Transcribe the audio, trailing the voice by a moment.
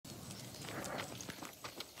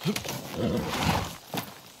Here!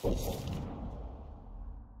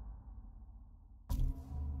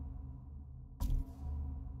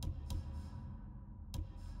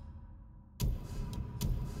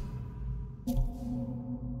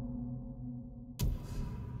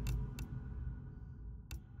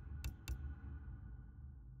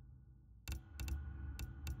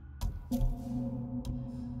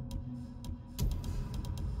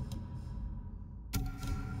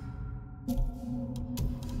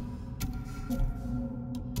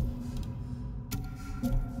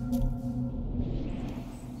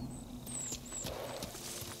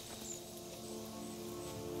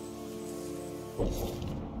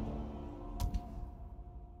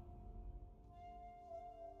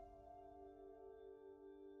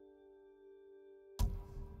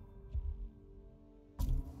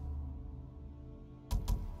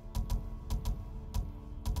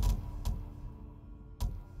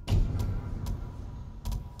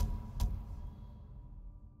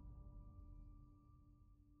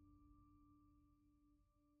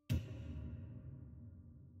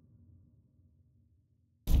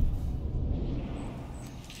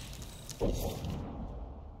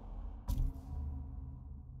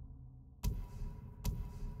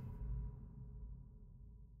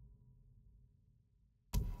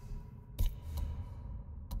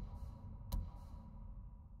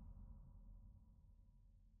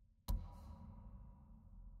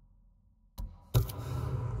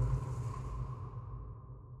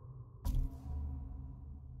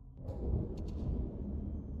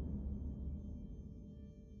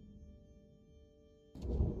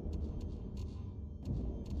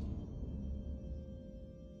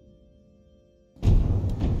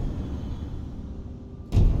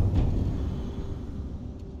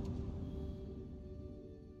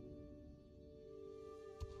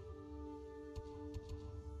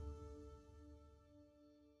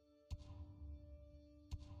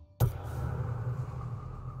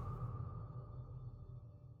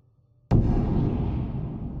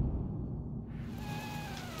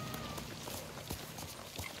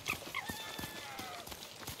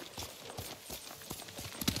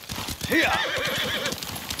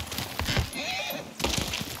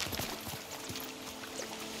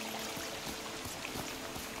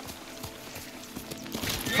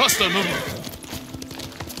 Faster, Mama!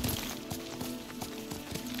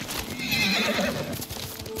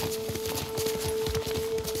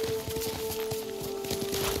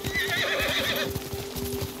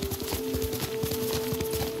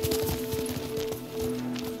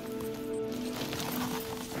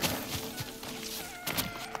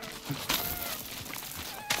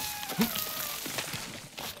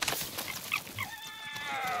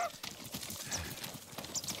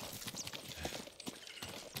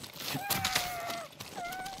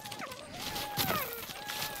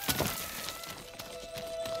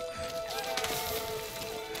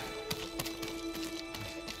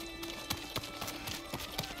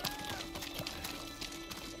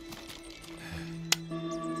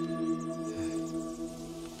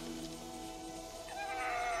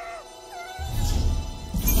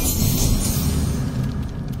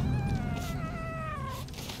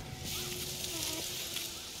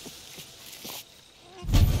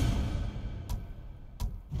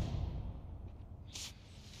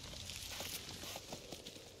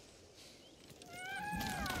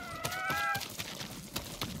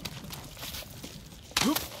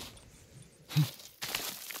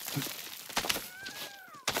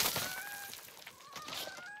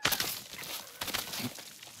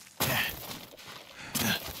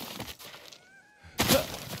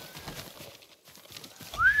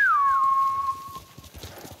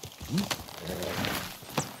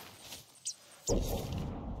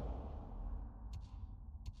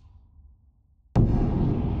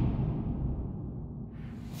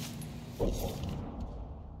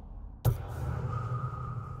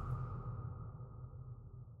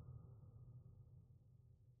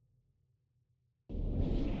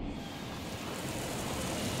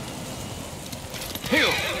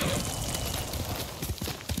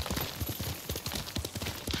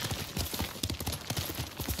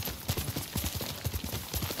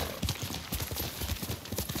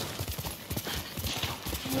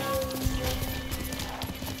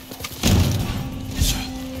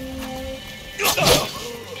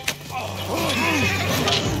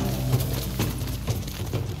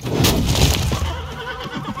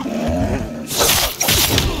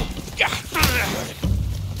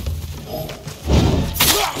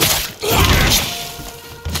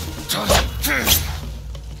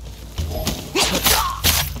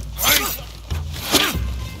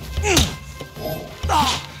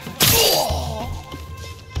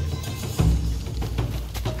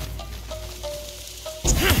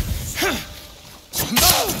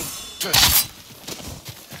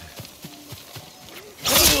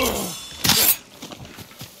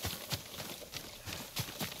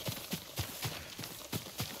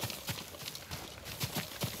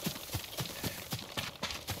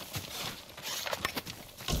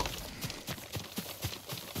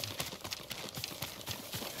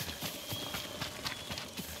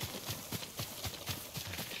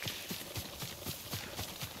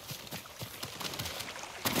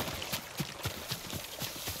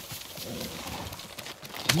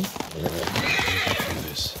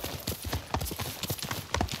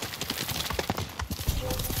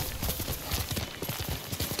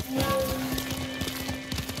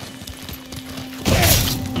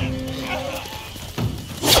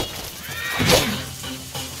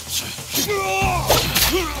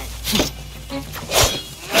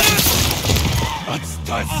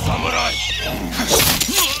 die samurai!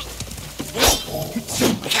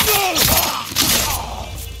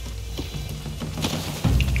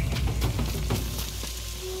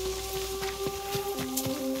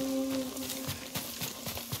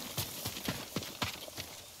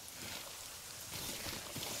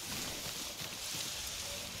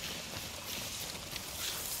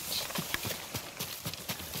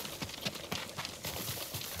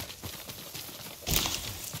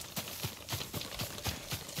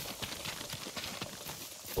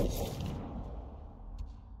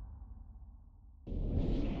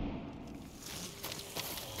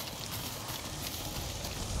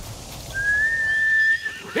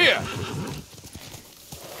 Here!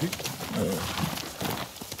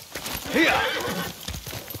 Here!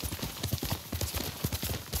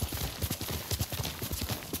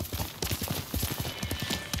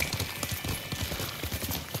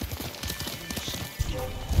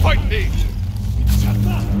 Fight me!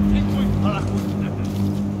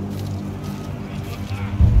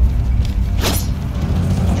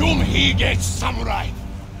 Yum Hige Samurai!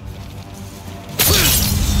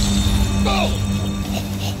 Go!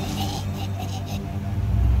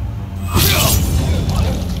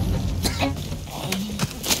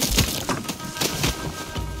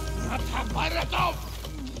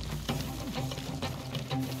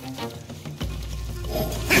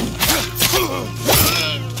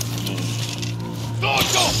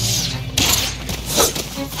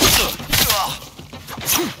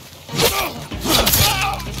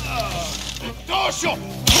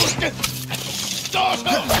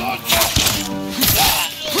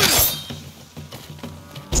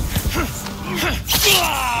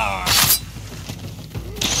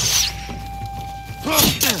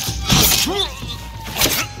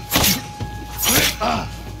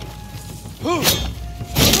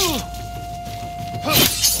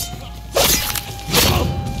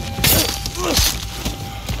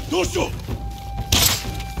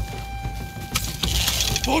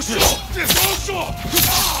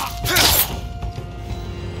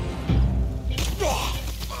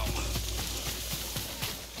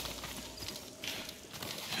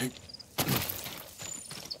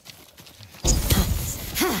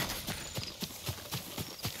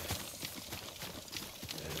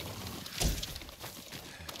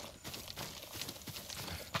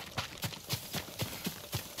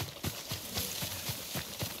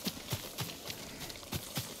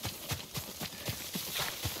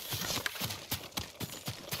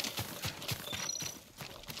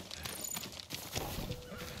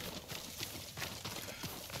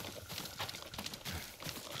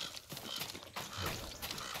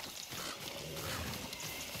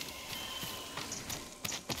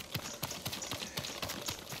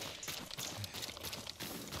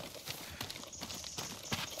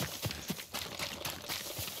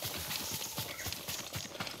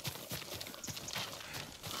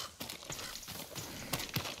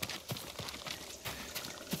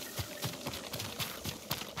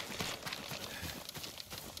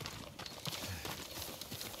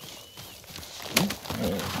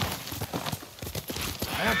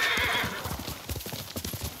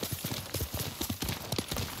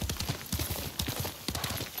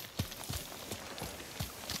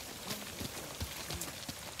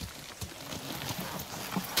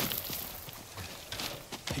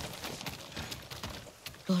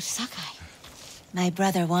 Lord Sakai. My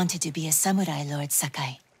brother wanted to be a samurai, Lord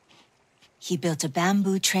Sakai. He built a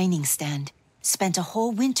bamboo training stand, spent a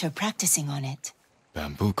whole winter practicing on it.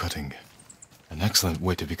 Bamboo cutting. An excellent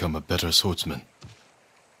way to become a better swordsman.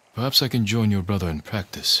 Perhaps I can join your brother in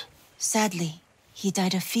practice. Sadly, he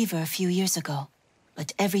died of fever a few years ago.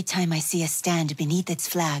 But every time I see a stand beneath its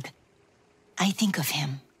flag, I think of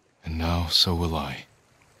him. And now, so will I.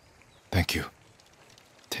 Thank you.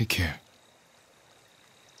 Take care.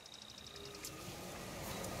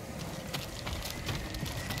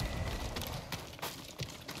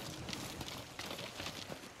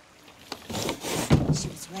 She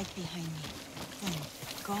was right behind me. Then,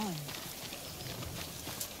 gone.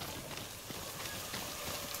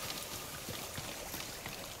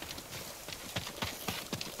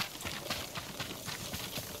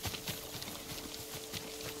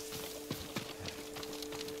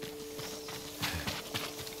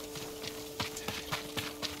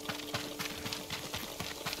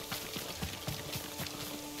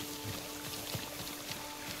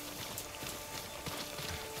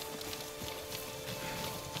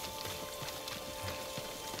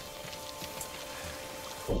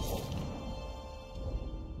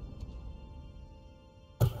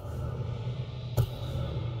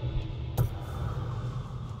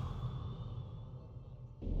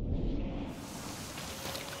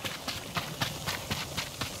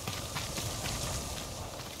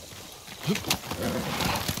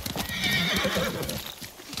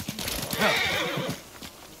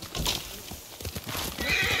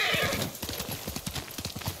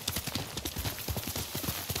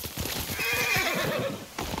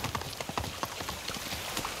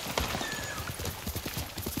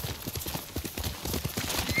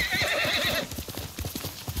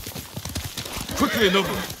 Quickly,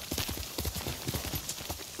 Nobu!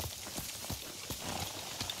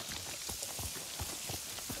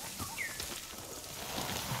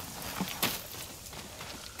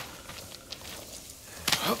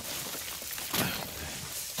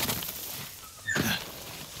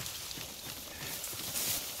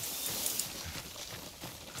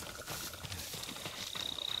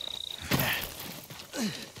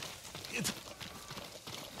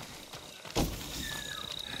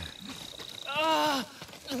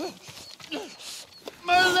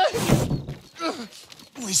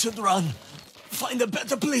 We should run. Find a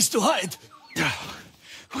better place to hide.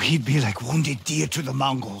 We'd be like wounded deer to the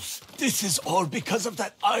Mongols. This is all because of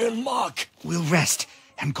that iron mark. We'll rest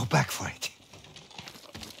and go back for it.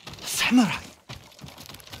 Samurai!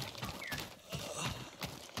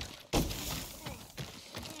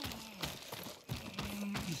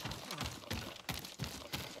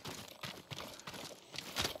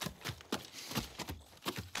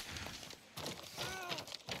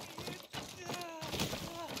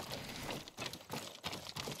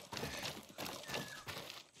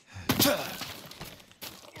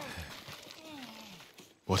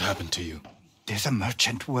 What happened to you? There's a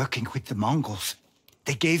merchant working with the Mongols.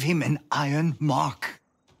 They gave him an iron mark.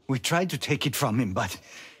 We tried to take it from him, but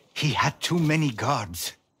he had too many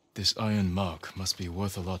guards. This iron mark must be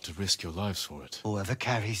worth a lot to risk your lives for it. Whoever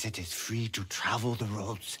carries it is free to travel the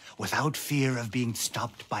roads without fear of being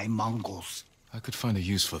stopped by Mongols. I could find a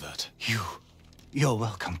use for that. You're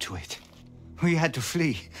welcome to it. We had to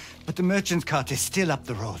flee, but the merchant's cart is still up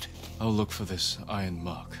the road. I'll look for this iron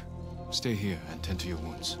mark. Stay here and tend to your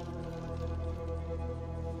wounds.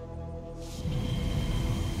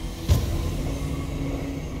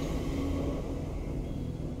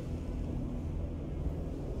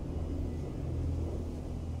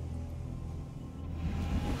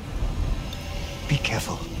 Be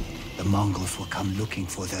careful. The Mongols will come looking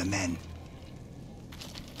for their men.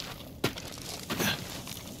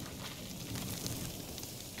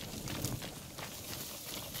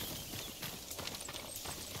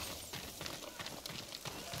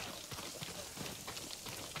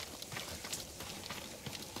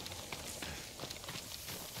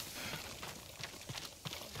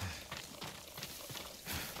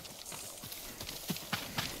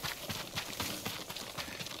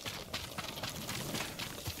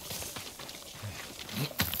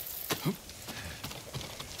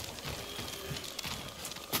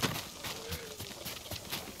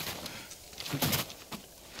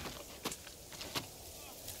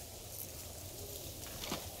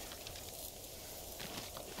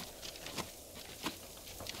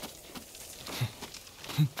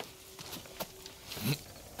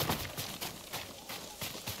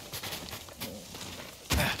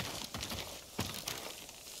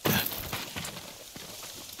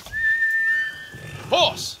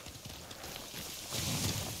 Horse!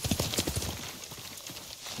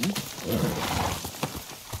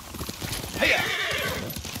 Hiya!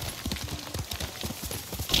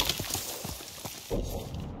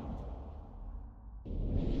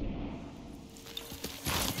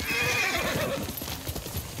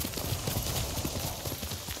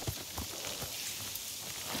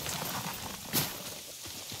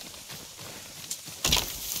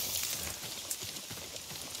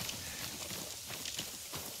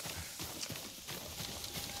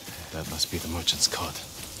 That must be the merchant's cart.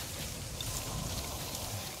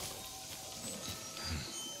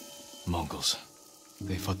 Mongols.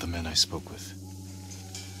 They fought the men I spoke with.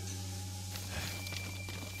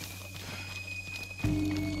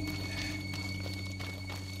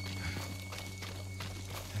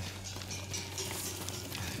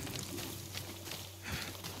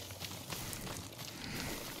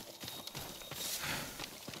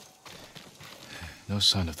 No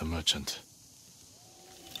sign of the merchant.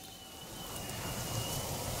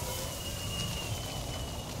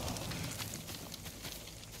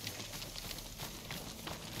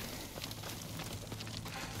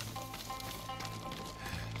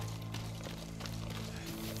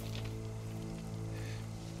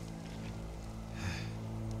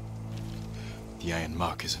 The iron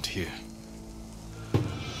mark isn't here.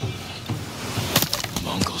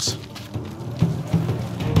 Mongols.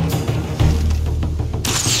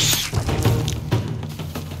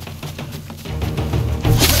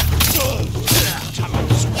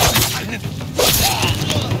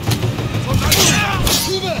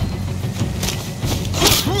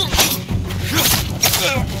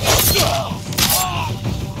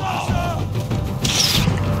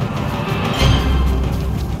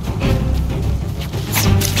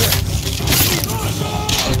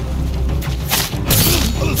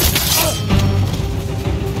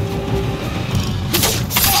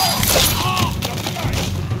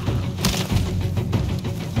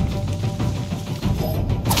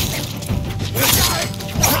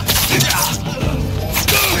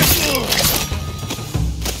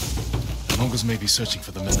 Mongols may be searching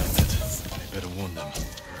for the men I met. I better warn them.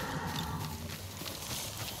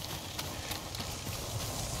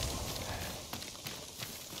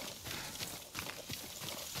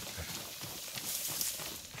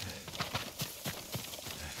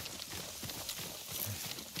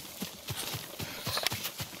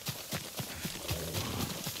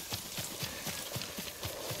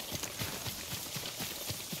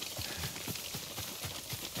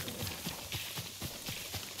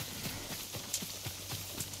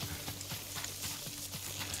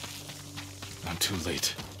 I'm too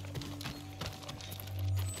late.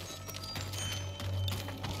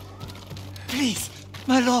 Please,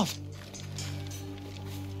 my lord.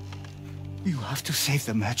 You have to save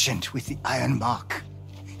the merchant with the iron mark.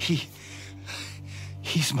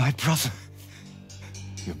 He's my brother.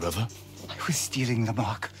 Your brother? I was stealing the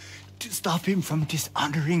mark to stop him from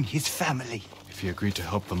dishonoring his family. If he agreed to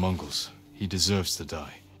help the Mongols, he deserves to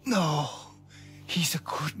die. No, he's a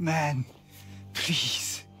good man.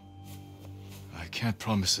 Please. I can't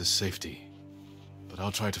promise his safety, but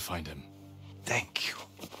I'll try to find him. Thank you.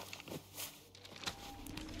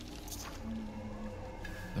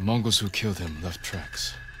 The Mongols who killed him left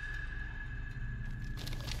tracks.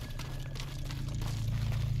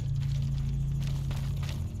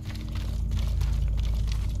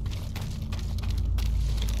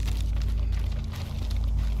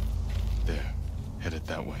 There, headed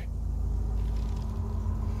that way.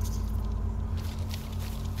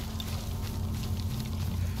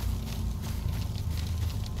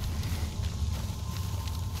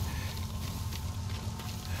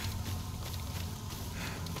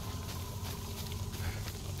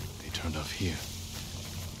 Turned off here.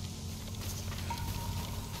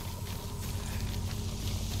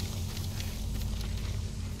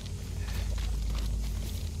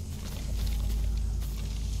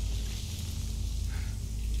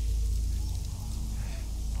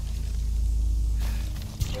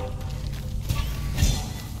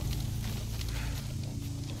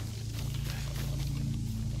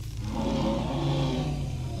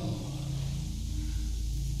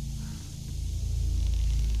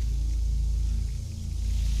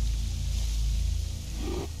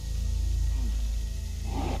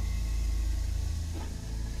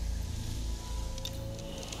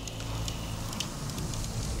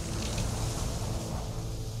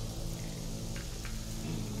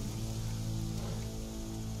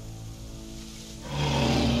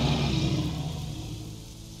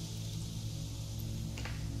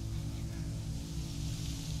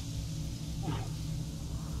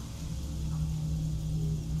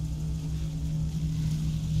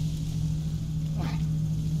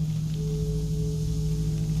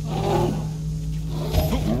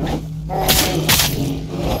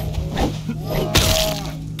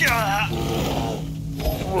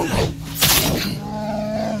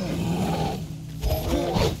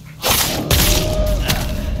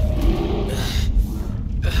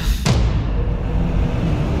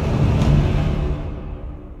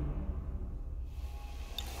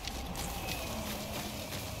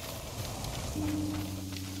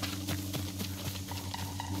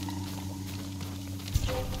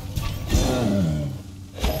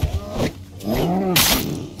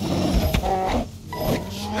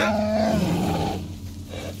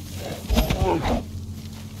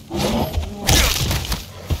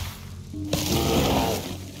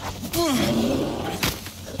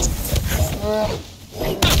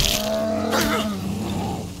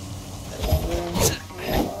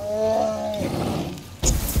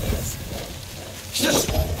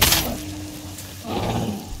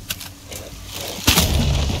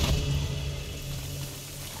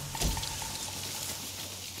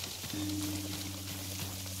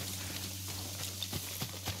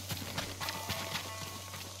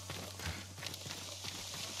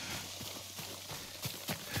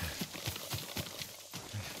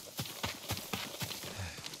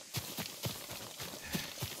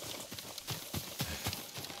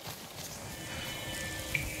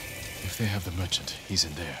 If they have the merchant, he's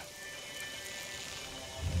in there.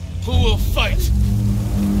 Who will fight?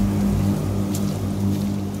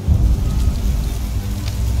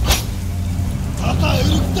 Ата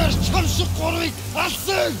өргөдөр чамшиг гурыг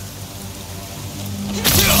алсан!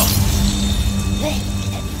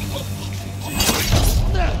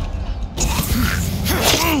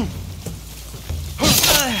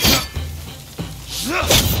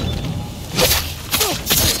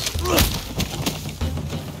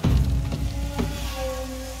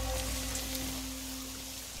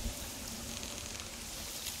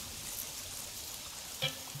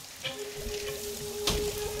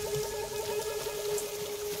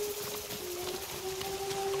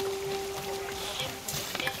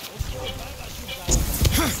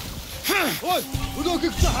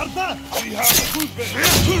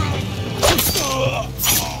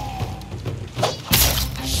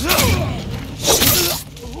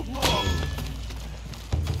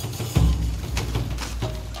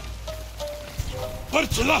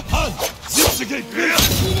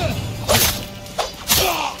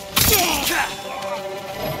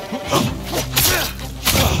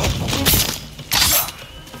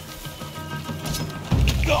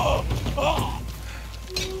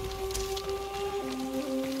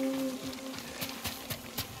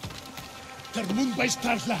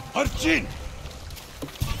 Arjin!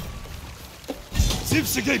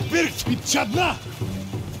 Zipsegay birch mit chadna!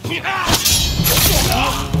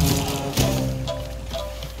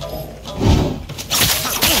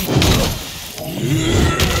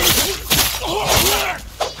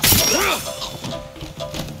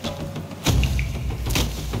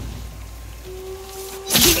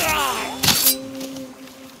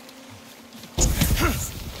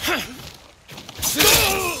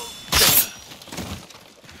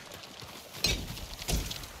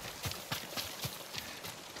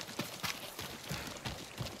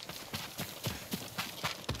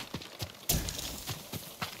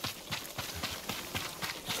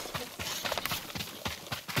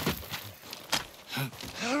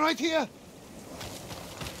 Right here!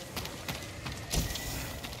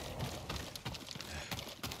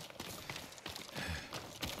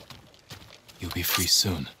 You'll be free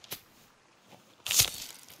soon.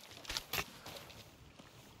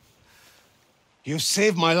 You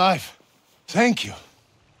saved my life. Thank you.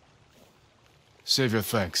 Save your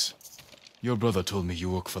thanks. Your brother told me you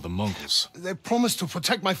work for the Mongols. They promised to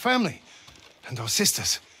protect my family and our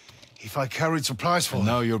sisters if I carried supplies for And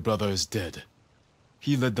them. now your brother is dead.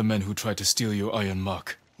 He led the men who tried to steal your iron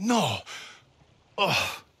mark. No!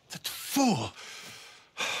 Oh, that fool!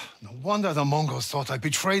 No wonder the Mongols thought I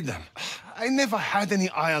betrayed them. I never had any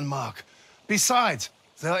iron mark. Besides,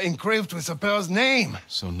 they are engraved with the bear's name.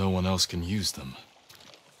 So no one else can use them.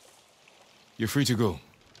 You're free to go.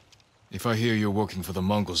 If I hear you're working for the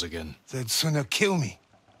Mongols again... They'd sooner kill me.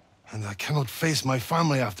 And I cannot face my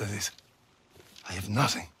family after this. I have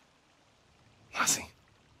nothing. Nothing.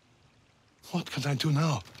 What can I do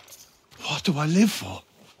now? What do I live for?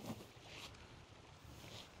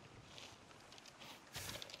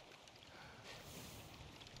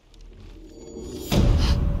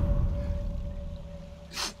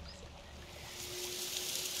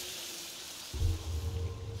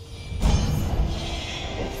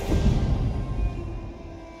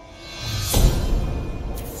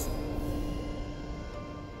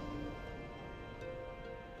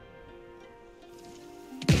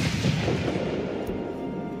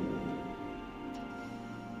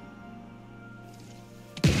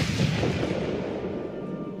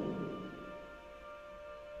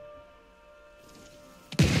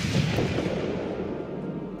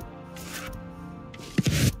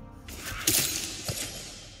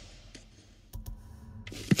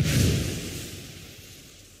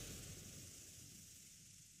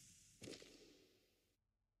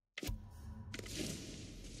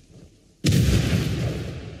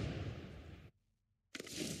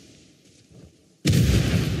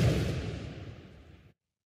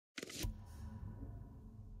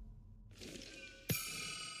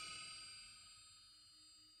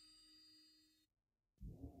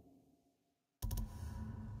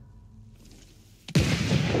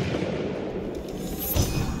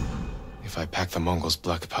 If I pack the Mongols'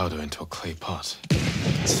 black powder into a clay pot, I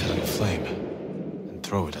can set it aflame and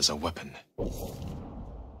throw it as a weapon.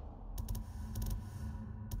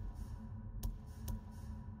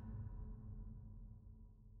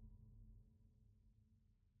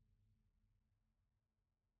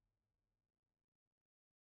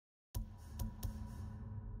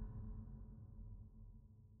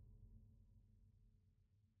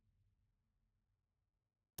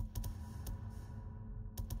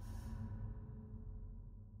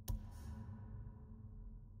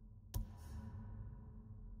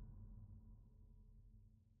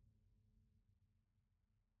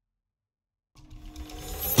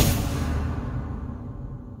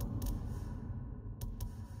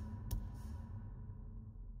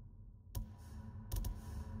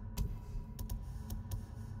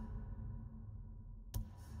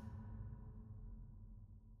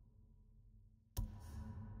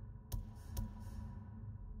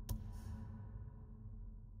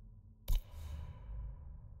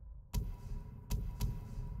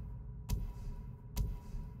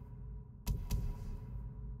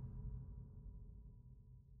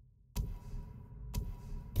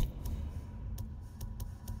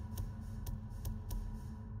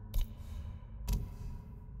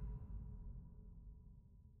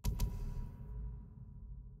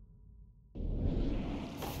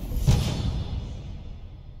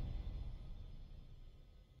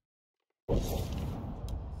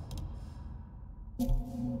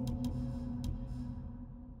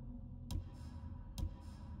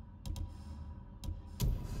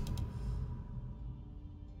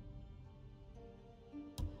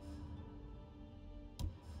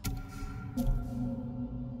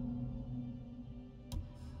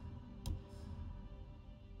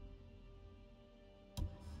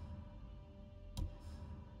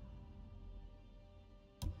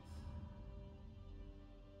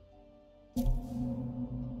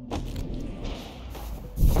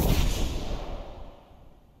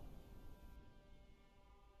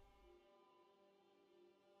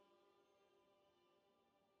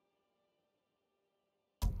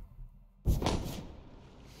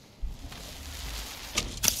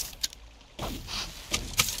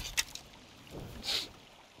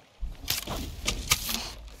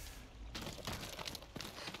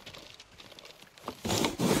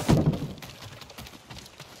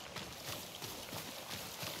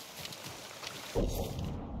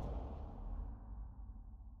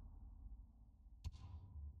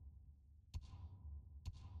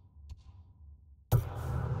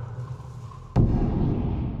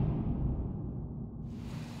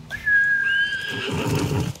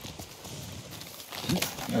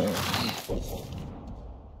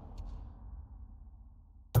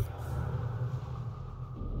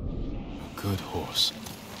 good horse.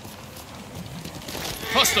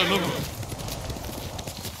 Faster, Mongol.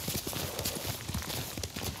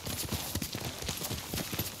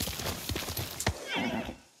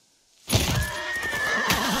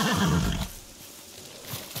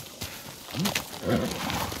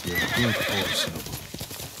 You're a good horse, noble.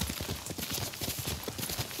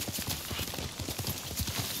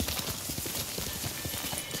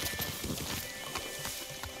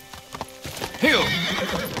 Heel!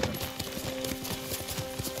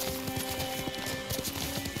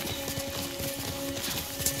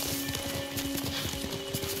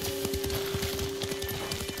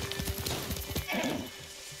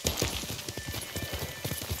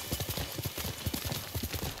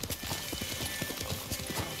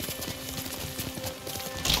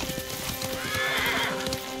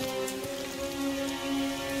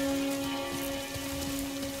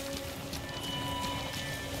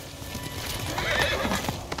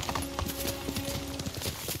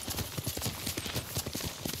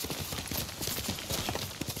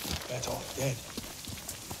 Better off dead.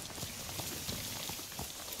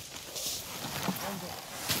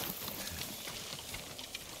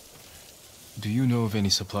 Do you know of any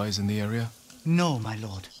supplies in the area? No, my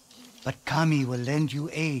lord. But Kami will lend you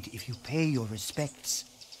aid if you pay your respects.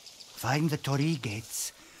 Find the Torii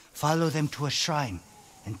gates, follow them to a shrine,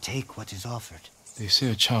 and take what is offered. They say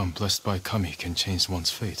a charm blessed by Kami can change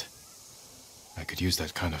one's fate. I could use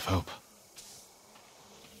that kind of help.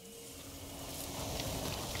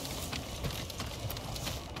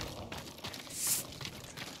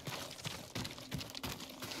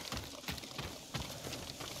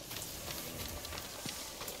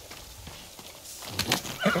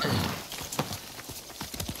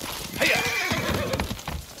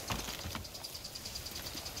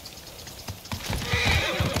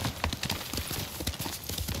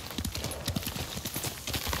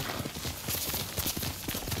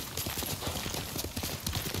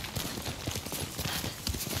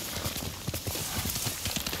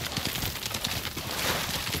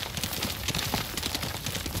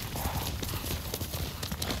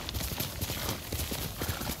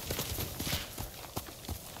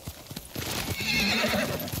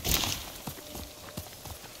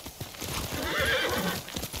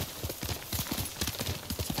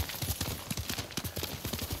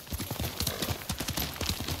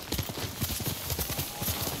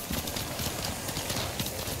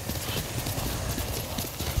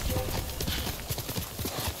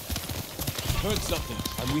 Heard something.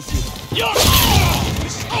 I'm with you.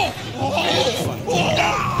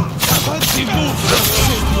 Fancy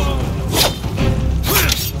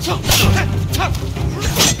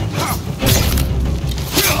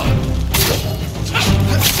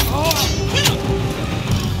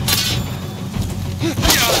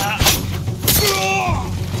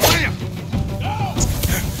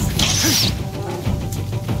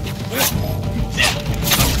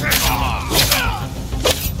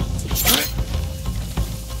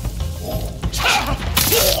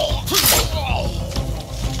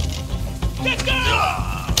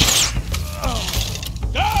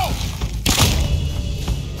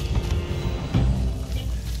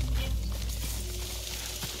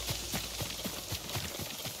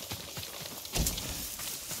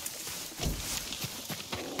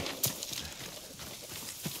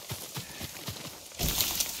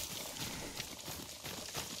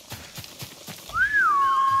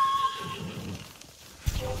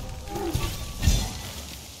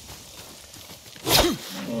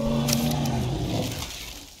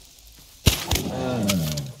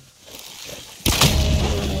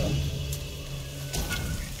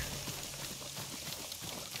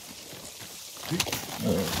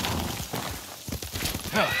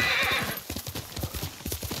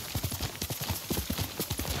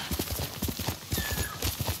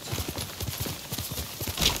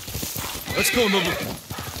Let's go, Nobu.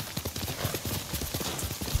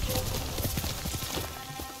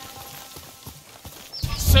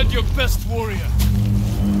 Send your best warrior.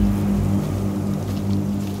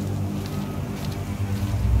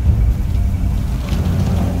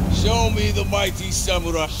 Show me the mighty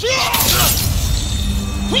samurai.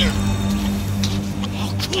 How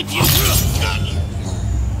could you?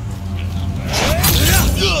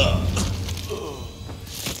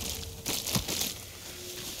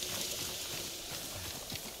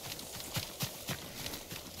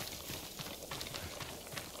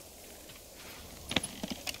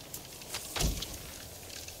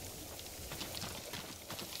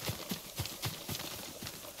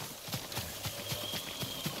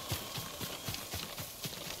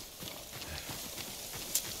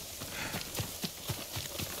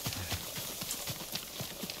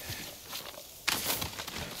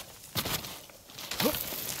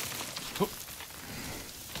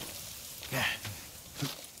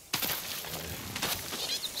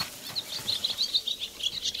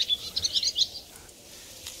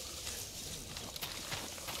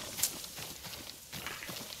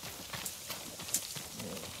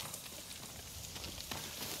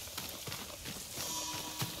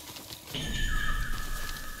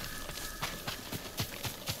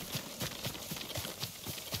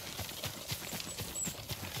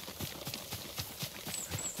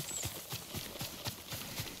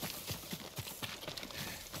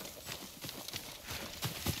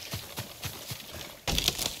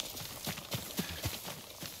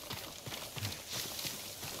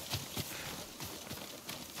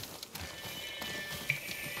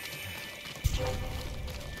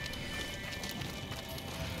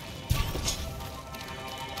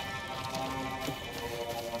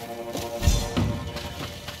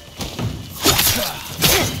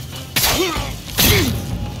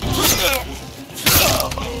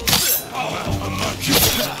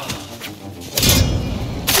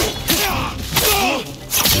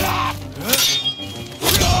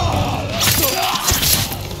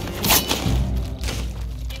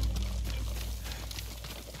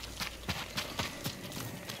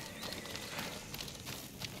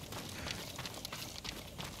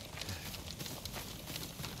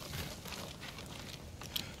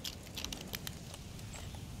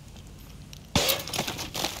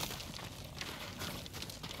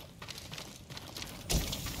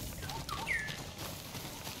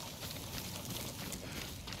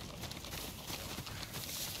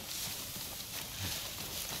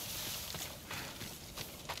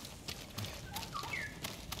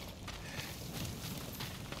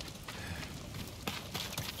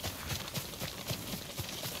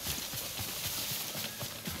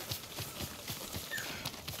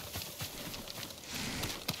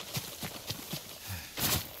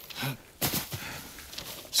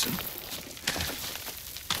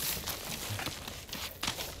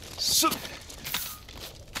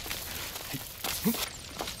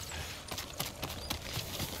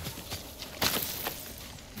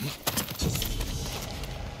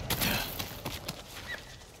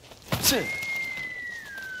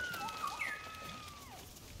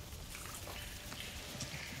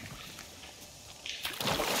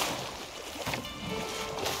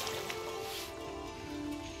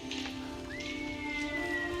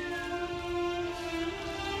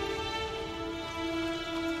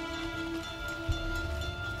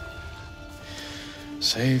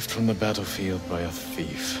 Saved from the battlefield by a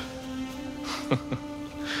thief.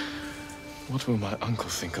 What will my uncle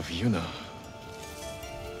think of Yuna?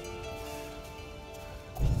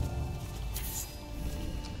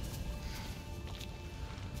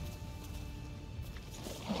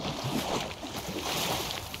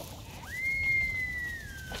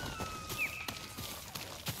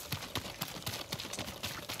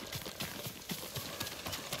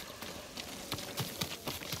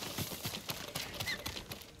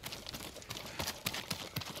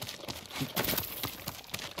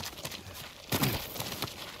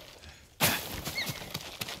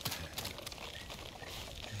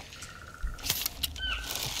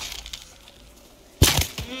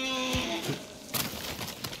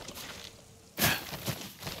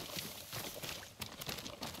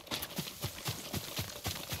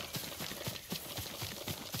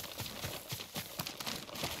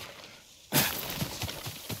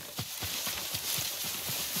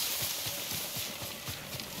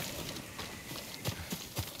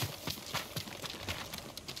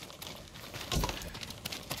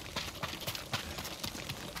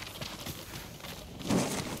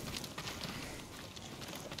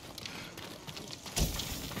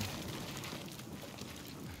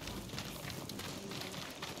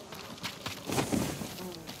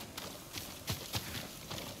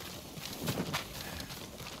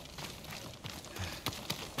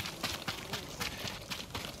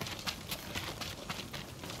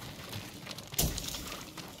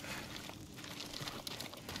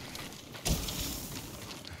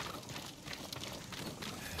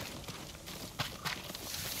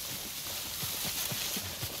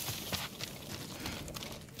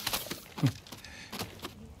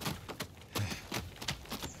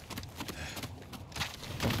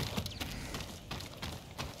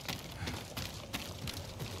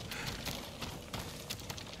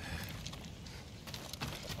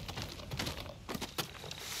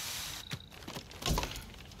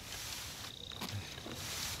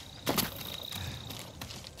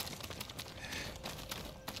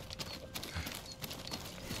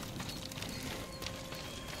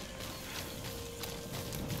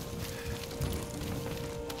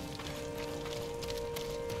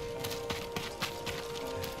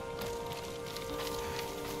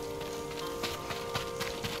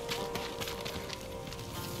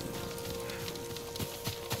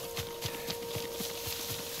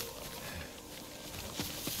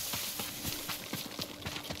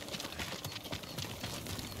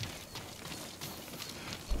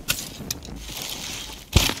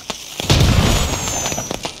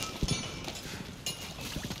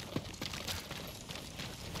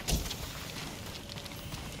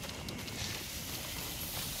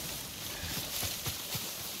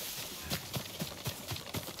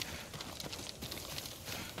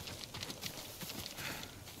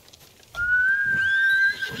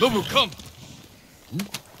 Nobu, come!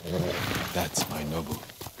 That's my Nobu.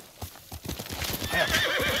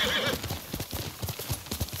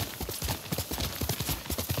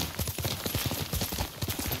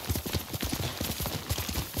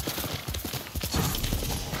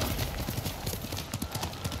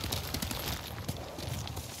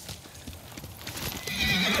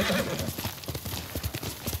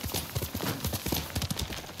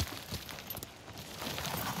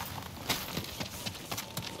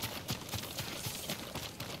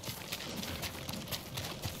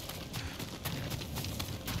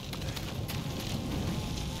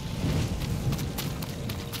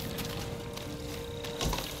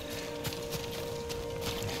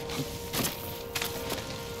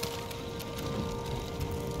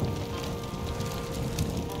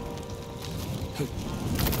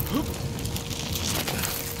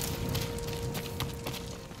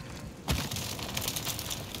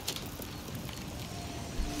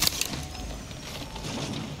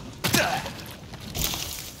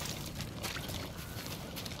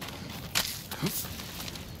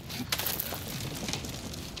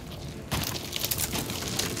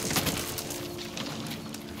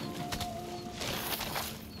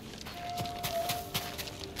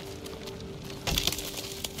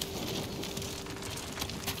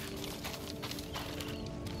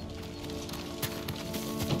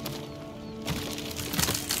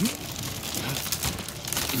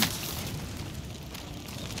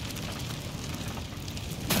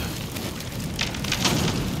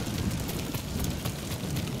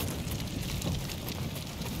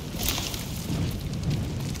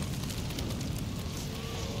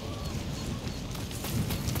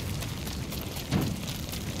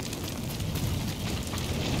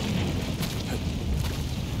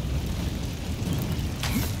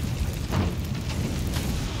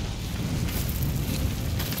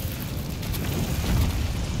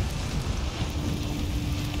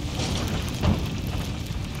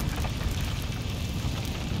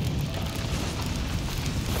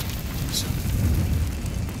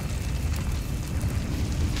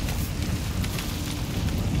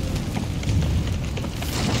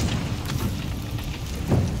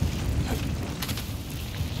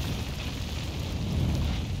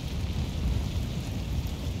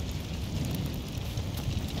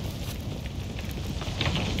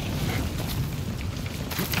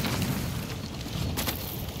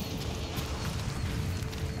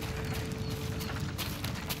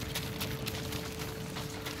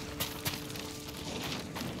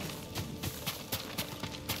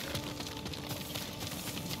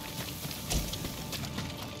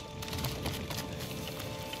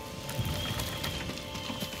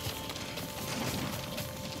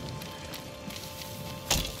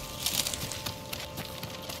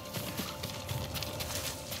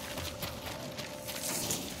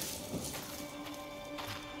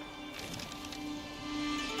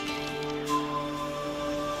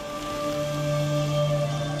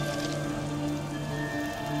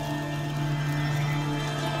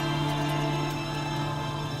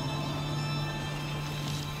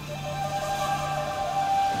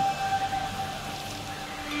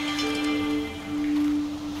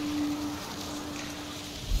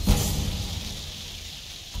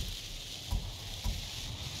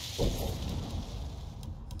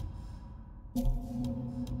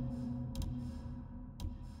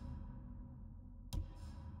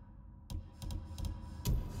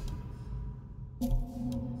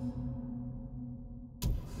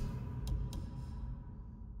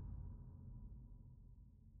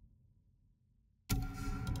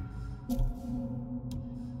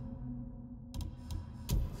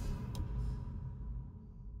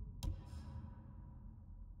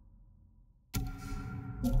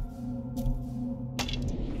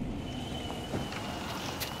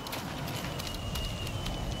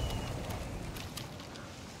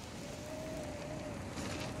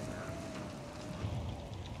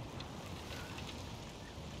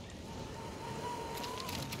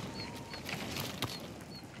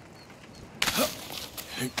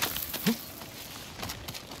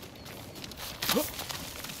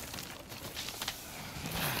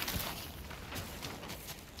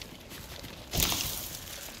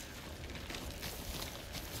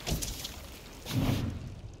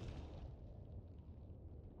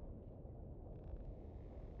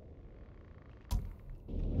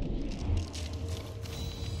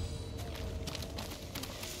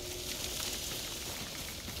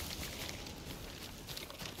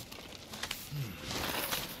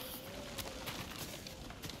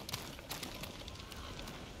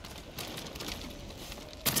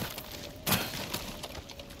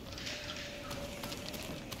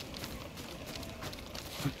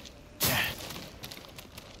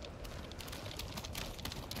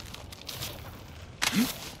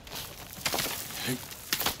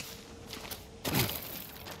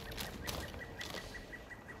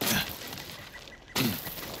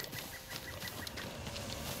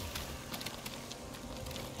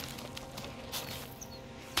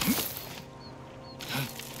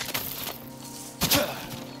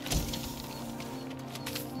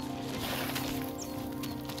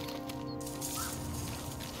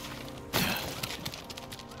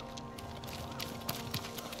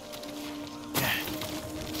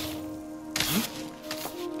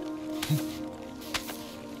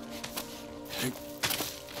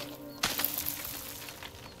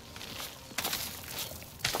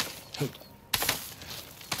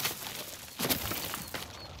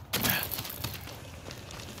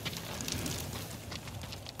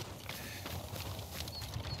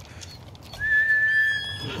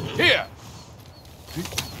 Here!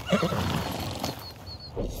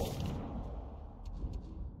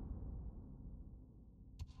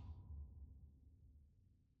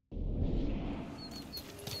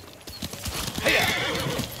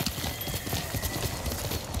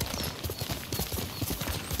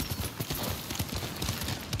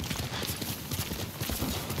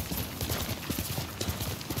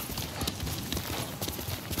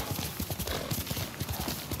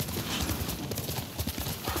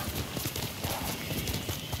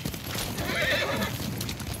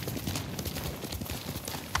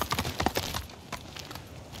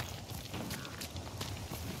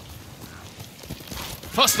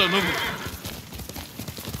 Faster, Nobu!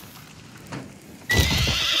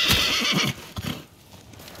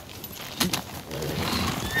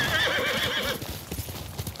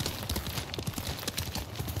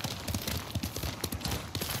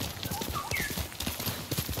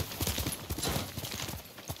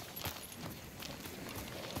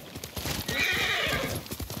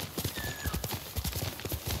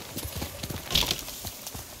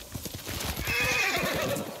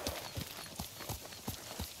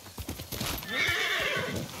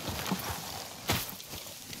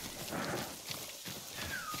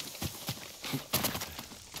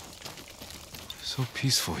 So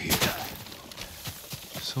peaceful here.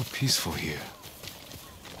 So peaceful here.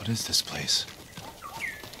 What is this place?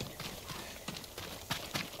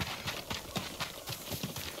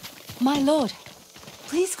 My lord,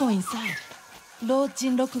 please go inside. Lord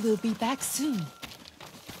Jinroku will be back soon.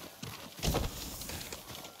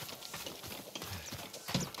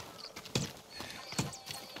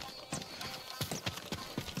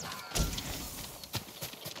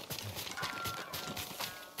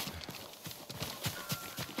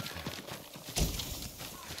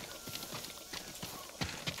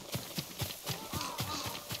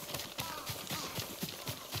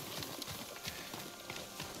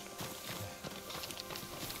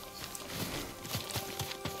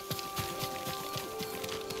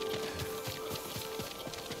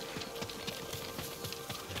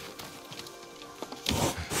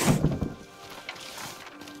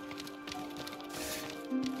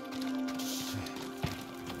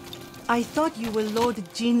 I thought you were Lord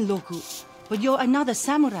Jinroku, but you're another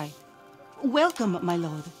samurai. Welcome, my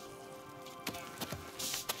lord.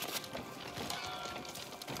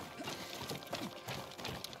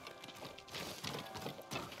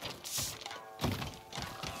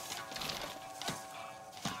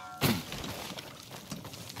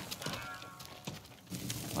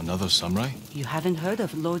 Another samurai? You haven't heard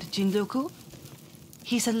of Lord Jinroku?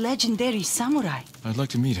 He's a legendary samurai. I'd like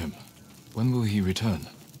to meet him. When will he return?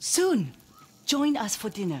 Soon. Join us for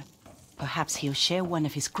dinner. Perhaps he'll share one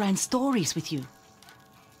of his grand stories with you.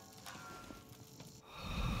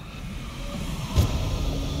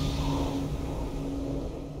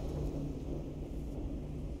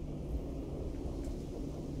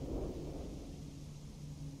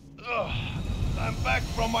 I'm back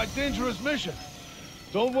from my dangerous mission.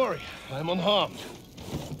 Don't worry, I'm unharmed.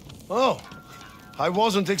 Oh, I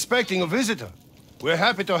wasn't expecting a visitor. We're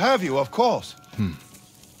happy to have you, of course.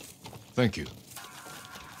 Thank you.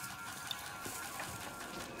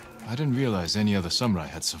 I didn't realize any other samurai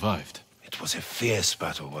had survived. It was a fierce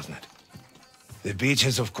battle, wasn't it? The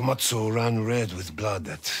beaches of Komatsu ran red with blood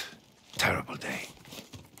that terrible day.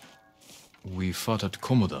 We fought at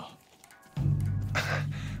Komoda.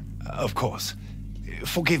 Of course.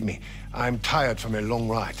 Forgive me, I'm tired from a long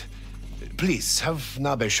ride. Please, have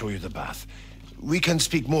Nabe show you the bath. We can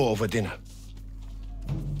speak more over dinner.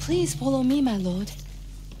 Please follow me, my lord.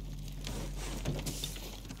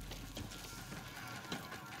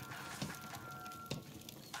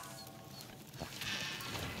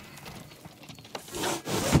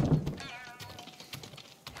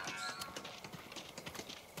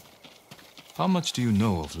 How much do you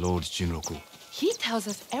know of Lord Jinroku? He tells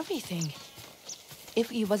us everything.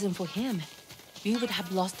 If it wasn't for him, we would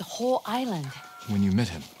have lost the whole island. When you met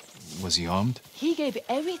him, was he armed? He gave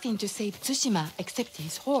everything to save Tsushima except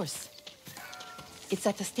his horse. It's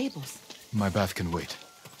at the stables. My bath can wait.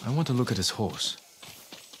 I want to look at his horse.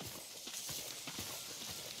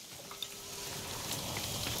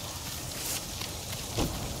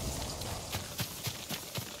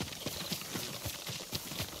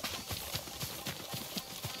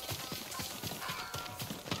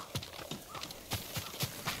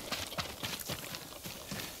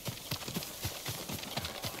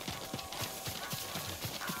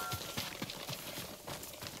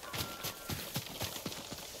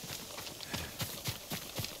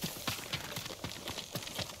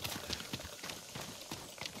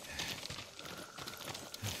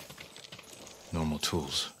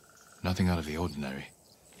 tools. Nothing out of the ordinary.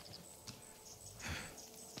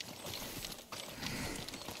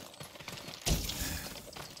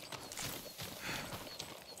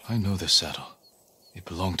 I know this saddle. It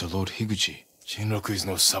belonged to Lord Higuchi. Shinroku is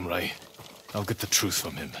no samurai. I'll get the truth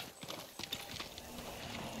from him.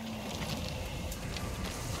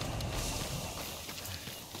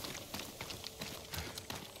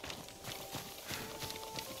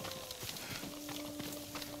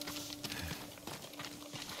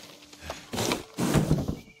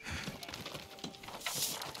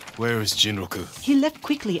 Where is Jinroku? He left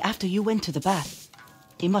quickly after you went to the bath.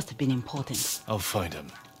 He must have been important. I'll find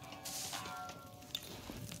him.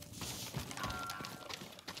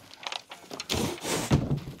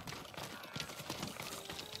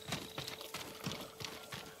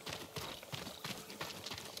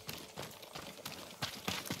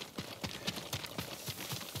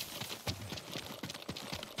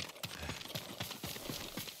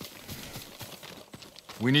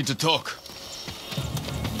 We need to talk.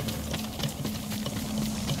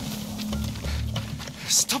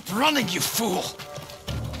 Stop running, you fool!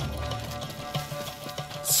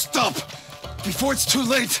 Stop! Before it's too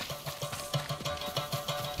late!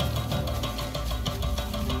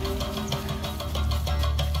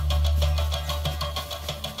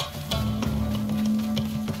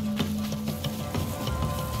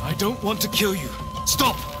 I don't want to kill you.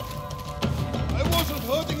 Stop! I wasn't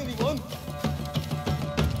hurting anyone!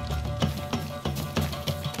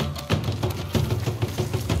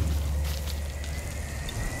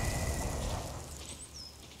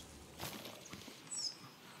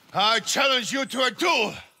 I challenge you to a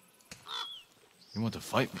duel! You want to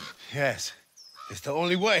fight me? Yes, it's the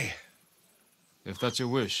only way. If that's your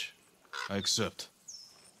wish, I accept.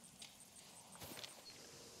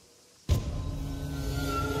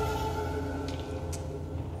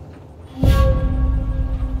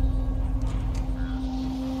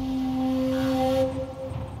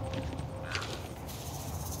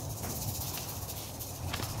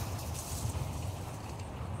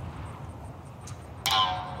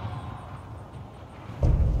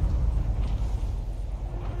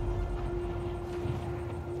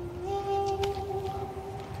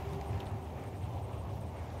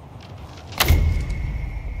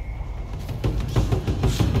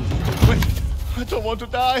 I don't want to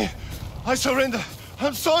die. I surrender.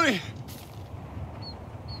 I'm sorry.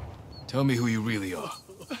 Tell me who you really are.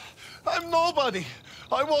 I'm nobody.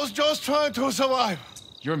 I was just trying to survive.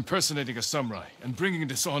 You're impersonating a samurai and bringing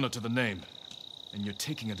dishonor to the name. And you're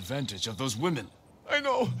taking advantage of those women. I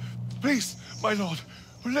know. Please, my lord,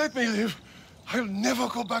 let me live. I'll never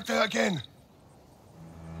go back there again.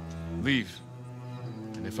 Leave.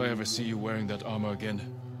 And if I ever see you wearing that armor again,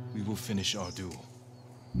 we will finish our duel.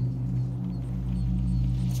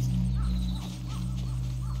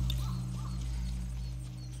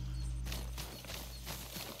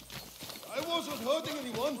 I wasn't hurting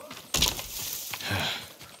anyone.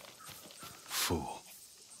 Fool.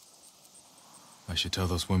 I should tell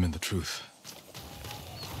those women the truth.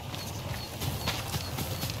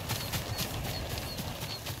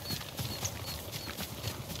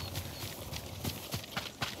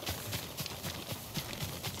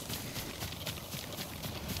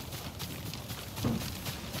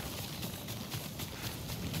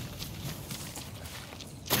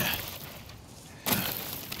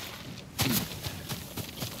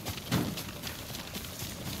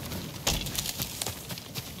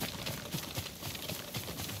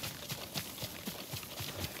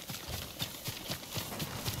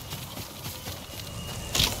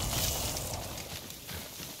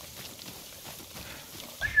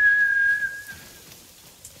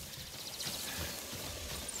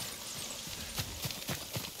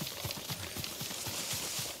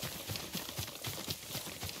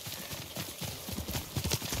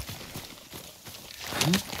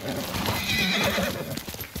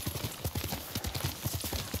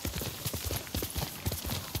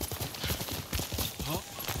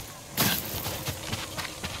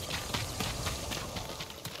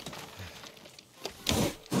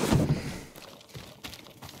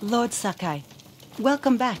 Lord Sakai,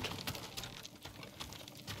 welcome back.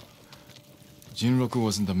 Jinroku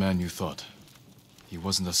wasn't the man you thought. He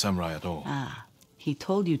wasn't a samurai at all. Ah, he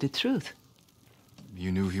told you the truth.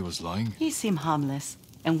 You knew he was lying? He seemed harmless,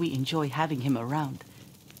 and we enjoy having him around.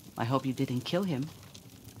 I hope you didn't kill him.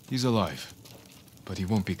 He's alive, but he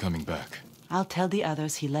won't be coming back. I'll tell the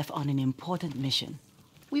others he left on an important mission.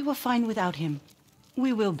 We were fine without him.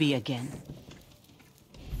 We will be again.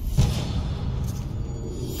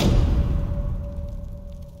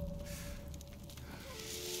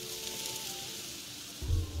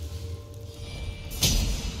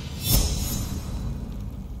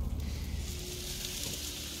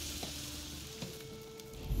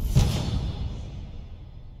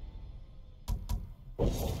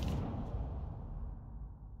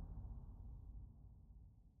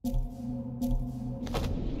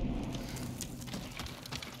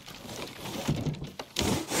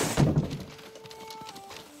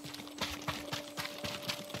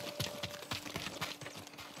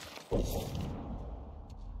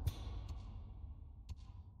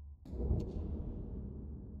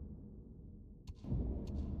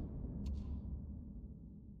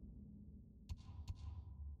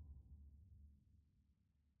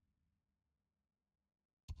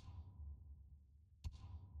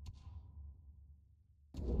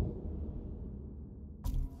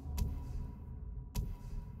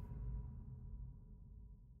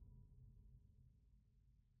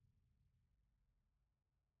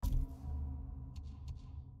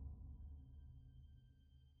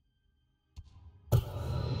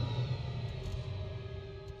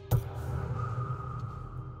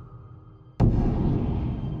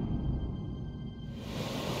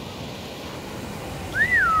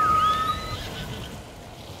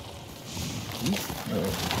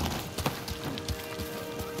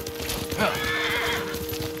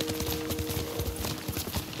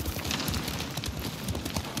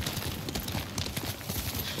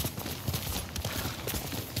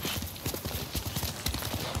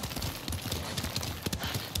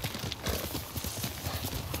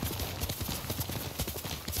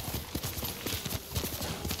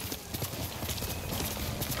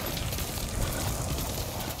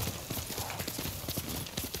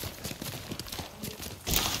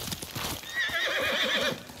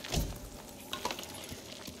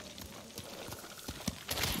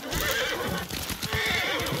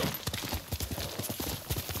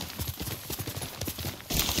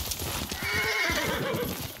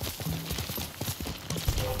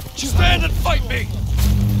 Stand and fight me!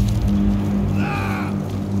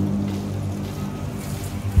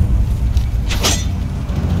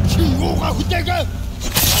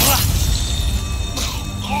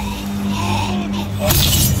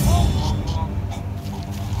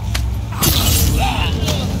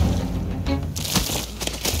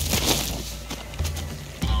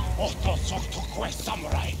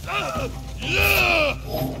 Samurai!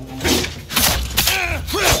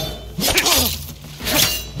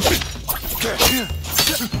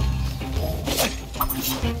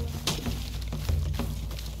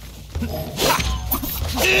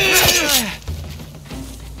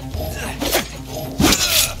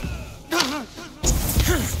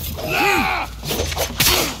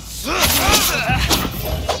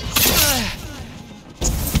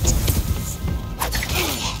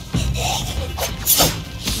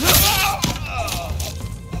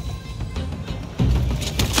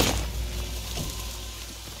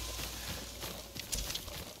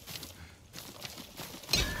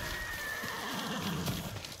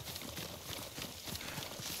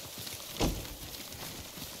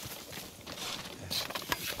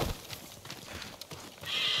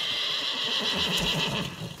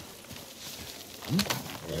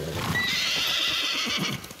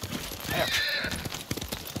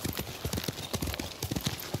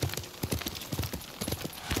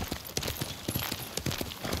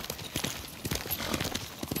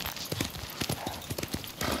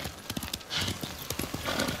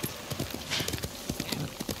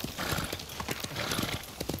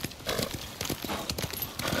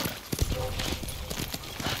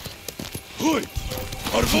 Ой!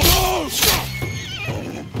 Арбу!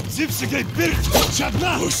 Зипсигай бирк!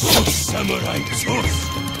 Чадна! Ус, самурай!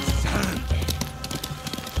 Ус!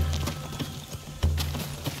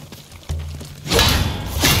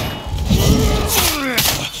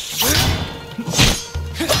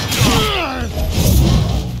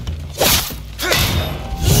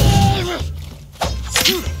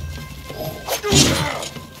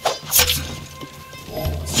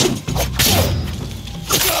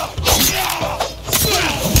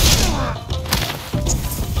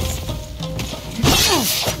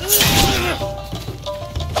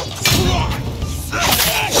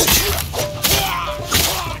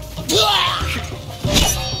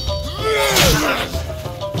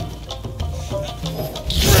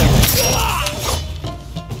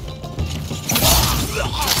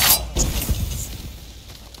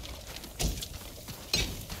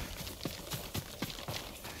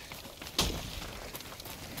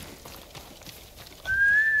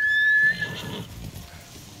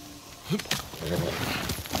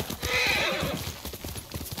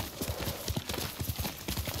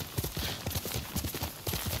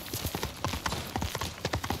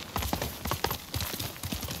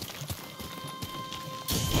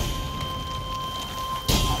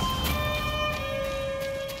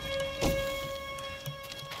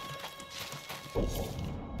 You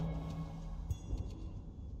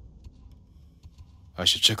I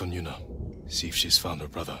should check on Yuna. See if she's found her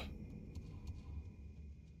brother.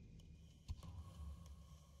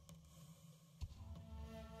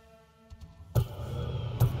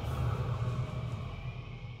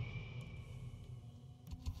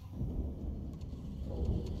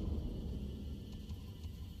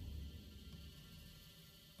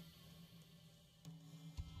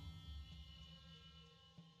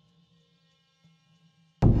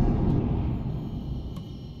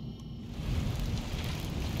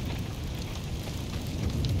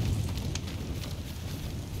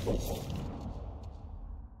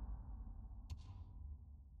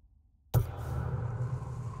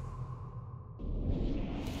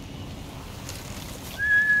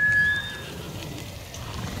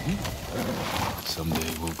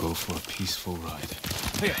 Someday we'll go for a peaceful ride.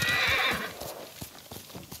 Here.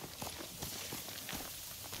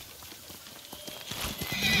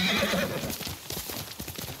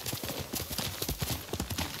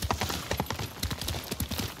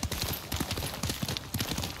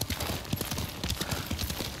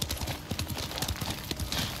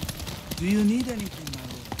 Do you need anything, my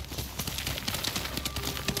lord?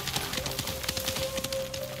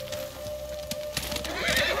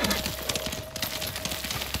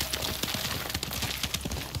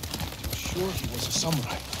 You're sure he was a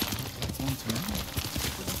samurai? I want to know.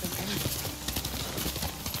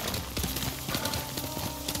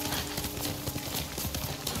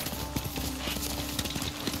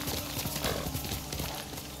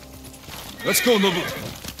 Let's go, Nobu.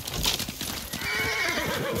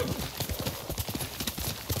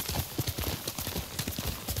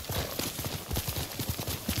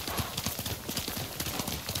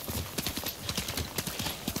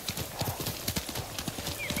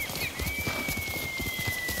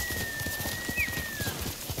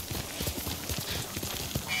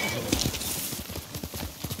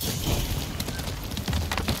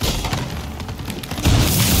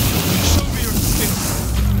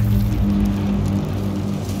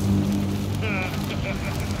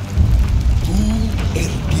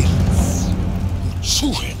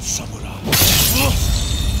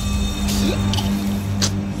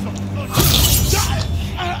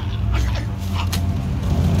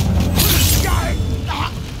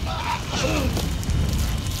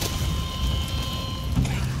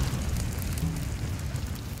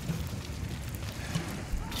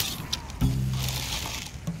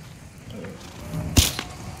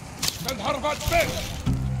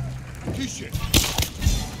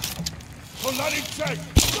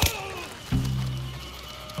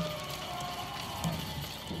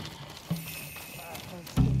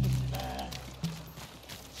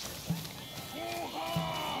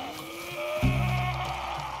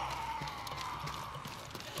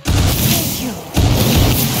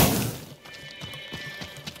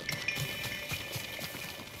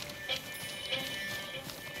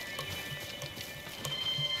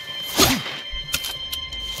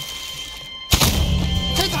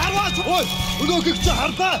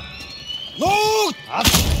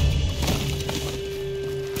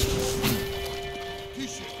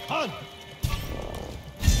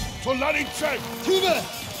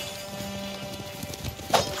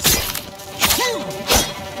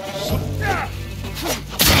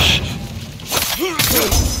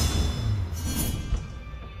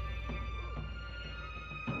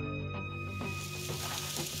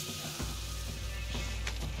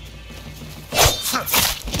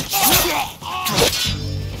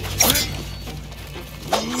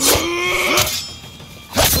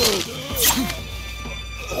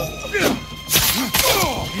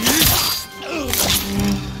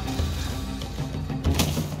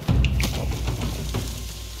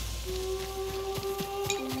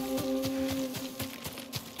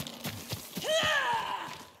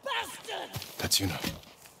 That's Yuna.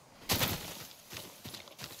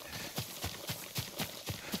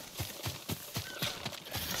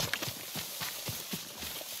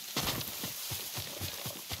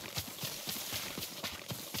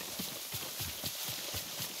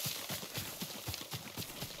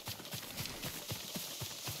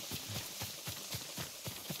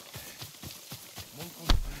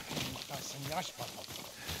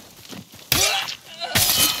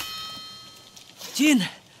 Jin!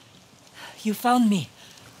 You found me.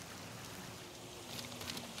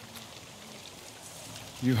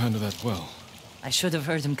 You handled that well. I should have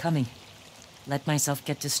heard him coming. Let myself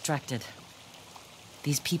get distracted.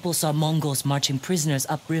 These people saw Mongols marching prisoners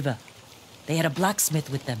upriver. They had a blacksmith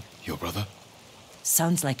with them. Your brother?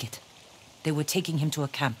 Sounds like it. They were taking him to a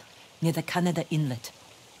camp near the Canada Inlet.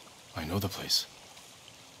 I know the place.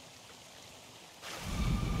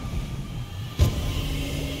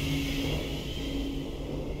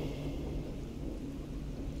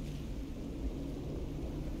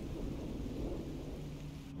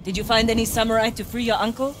 Did you find any samurai to free your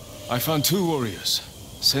uncle? I found 2 warriors,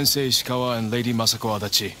 Sensei Ishikawa and Lady Masako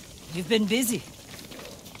Adachi. You've been busy.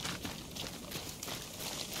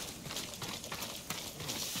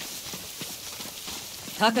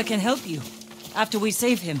 Taka can help you, after we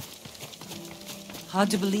save him. Hard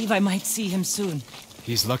to believe I might see him soon.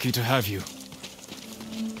 He's lucky to have you.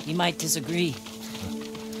 He might disagree.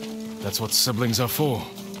 That's what siblings are for.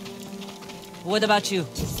 What about you?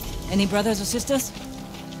 Any brothers or sisters?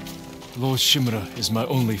 Lord Shimura is my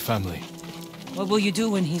only family. What will you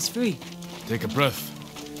do when he's free? Take a breath.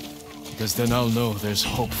 Because then I'll know there's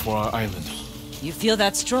hope for our island. You feel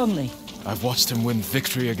that strongly? I've watched him win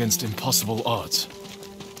victory against impossible odds.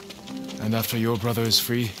 And after your brother is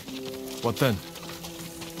free, what then?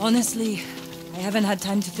 Honestly, I haven't had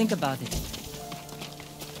time to think about it.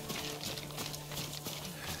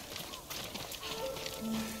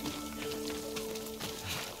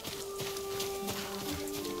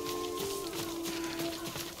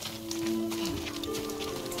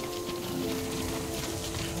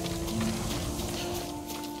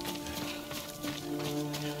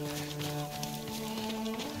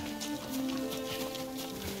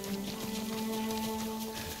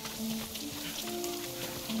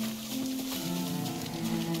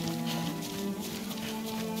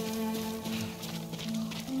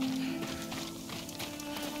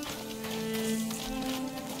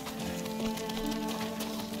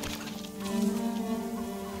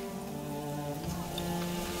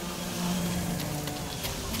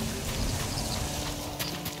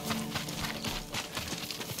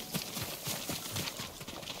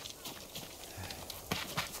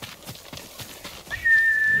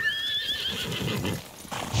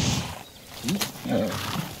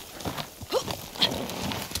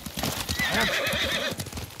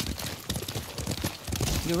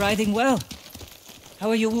 You're riding well. How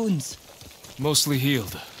are your wounds? Mostly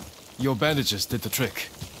healed. Your bandages did the trick.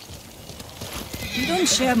 You don't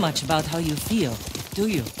share much about how you feel, do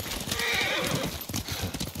you?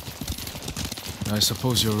 I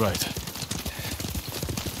suppose you're right.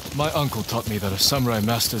 My uncle taught me that a samurai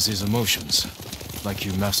masters his emotions, like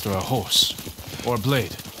you master a horse or a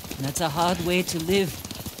blade. That's a hard way to live.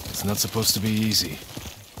 It's not supposed to be easy.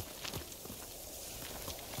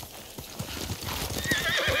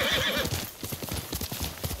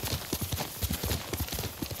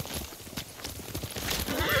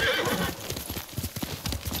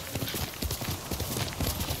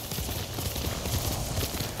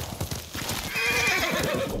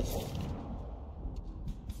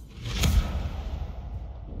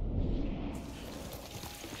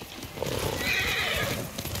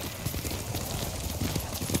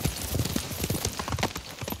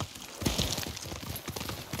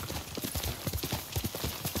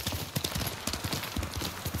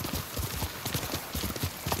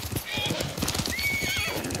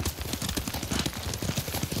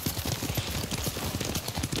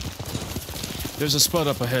 There's a spot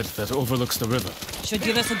up ahead that overlooks the river. Should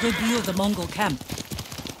give us a good view of the Mongol camp.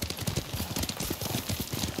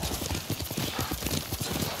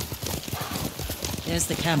 There's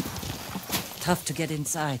the camp. Tough to get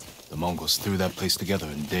inside. The Mongols threw that place together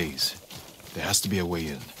in days. There has to be a way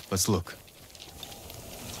in. Let's look.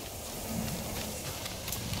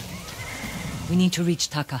 We need to reach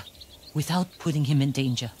Taka without putting him in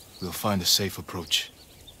danger. We'll find a safe approach.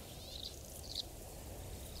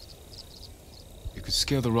 You could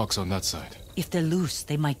scale the rocks on that side. If they're loose,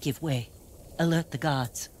 they might give way. Alert the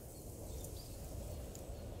guards.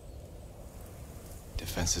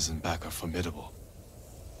 Defenses in back are formidable.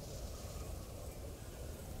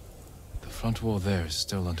 The front wall there is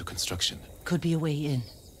still under construction. Could be a way in.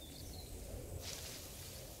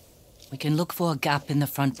 We can look for a gap in the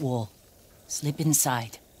front wall. Slip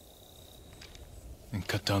inside. And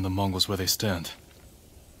cut down the Mongols where they stand.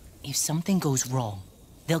 If something goes wrong,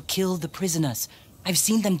 they'll kill the prisoners. I've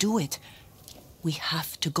seen them do it. We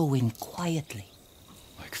have to go in quietly.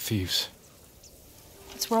 Like thieves.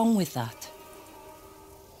 What's wrong with that?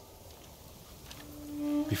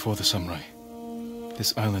 Before the samurai,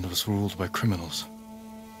 this island was ruled by criminals.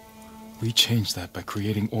 We changed that by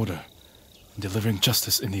creating order and delivering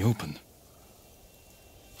justice in the open.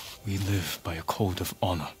 We live by a code of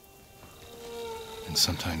honor. And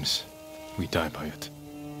sometimes we die by it.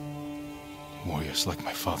 Warriors like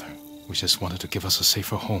my father, we just wanted to give us a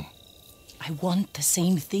safer home. I want the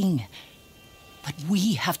same thing. But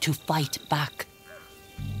we have to fight back.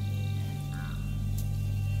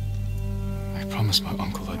 I promised my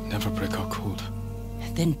uncle I'd never break our code.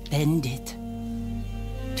 Then bend it.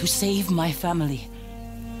 To save my family.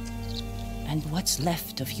 And what's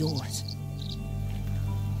left of yours.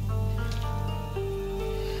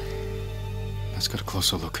 Let's get a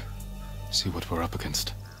closer look. See what we're up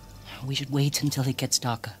against. We should wait until it gets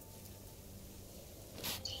darker.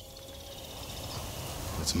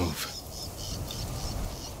 Let's move.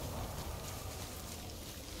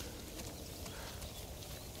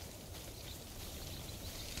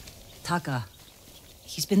 Taka.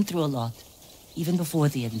 He's been through a lot, even before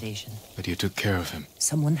the invasion. But you took care of him.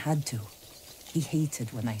 Someone had to. He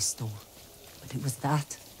hated when I stole. But it was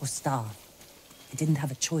that or starve. I didn't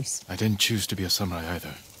have a choice. I didn't choose to be a samurai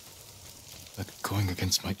either. But going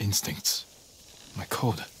against my instincts, my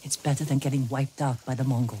code. It's better than getting wiped out by the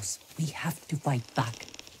Mongols. We have to fight back.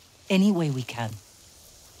 Any way we can.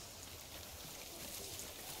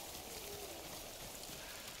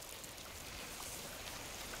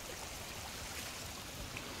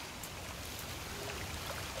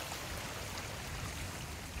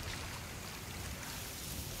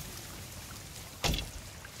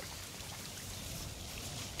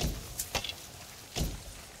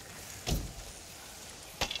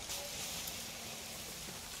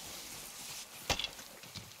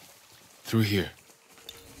 Through here.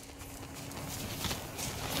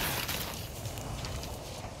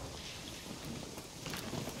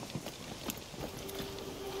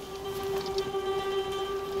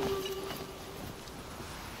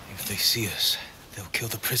 If they see us, they'll kill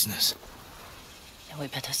the prisoners. Then we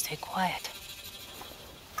better stay quiet.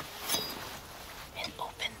 And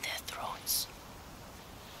open their throats.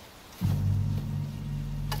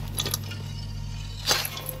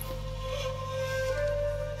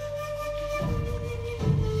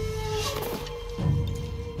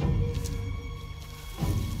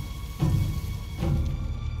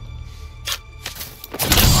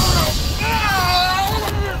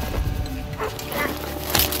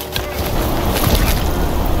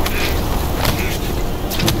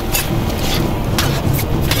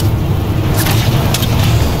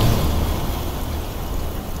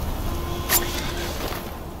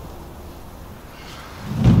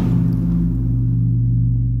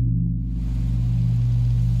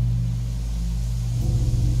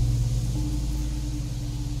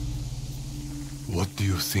 What do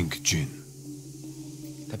you think, Jin?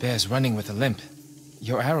 The bear's running with a limp.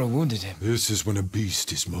 Your arrow wounded him. This is when a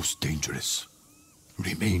beast is most dangerous.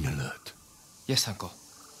 Remain alert. Yes, Uncle.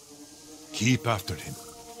 Keep after him.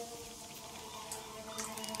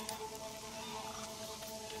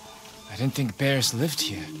 I didn't think bears lived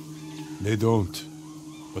here. They don't.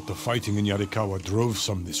 But the fighting in Yarikawa drove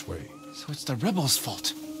some this way. So it's the rebels'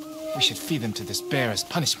 fault. We should feed them to this bear as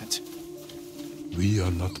punishment. We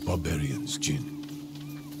are not barbarians, Jin.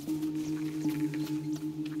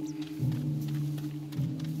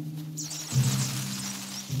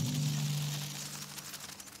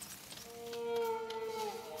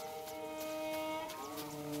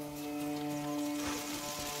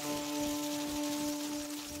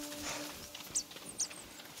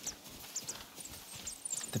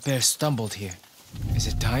 The bear stumbled here. Is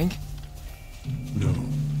it dying? No,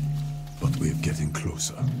 but we're getting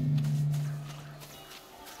closer.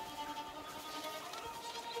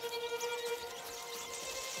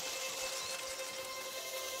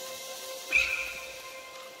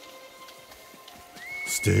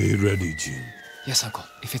 Stay ready, Jin. Yes, Uncle.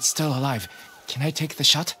 If it's still alive, can I take the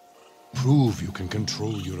shot? Prove you can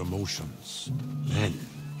control your emotions. Then,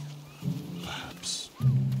 perhaps.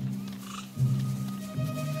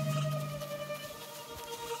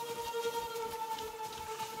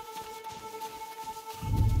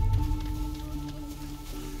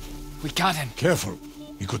 We got him. Careful.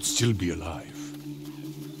 He could still be alive.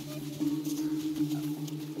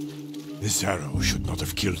 This arrow should not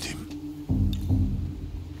have killed him.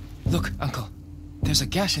 Look, Uncle. There's a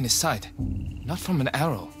gash in his side. Not from an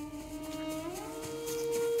arrow.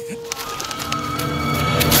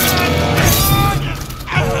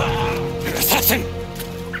 An assassin!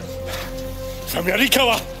 From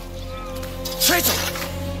Yarikawa! Traitor!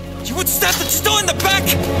 You would stab the stone in the back!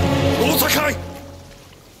 Lord Sakai!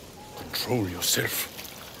 Control yourself.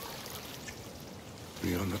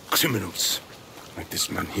 We are not criminals, like this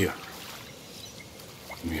man here.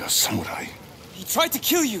 We are samurai. He tried to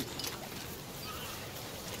kill you!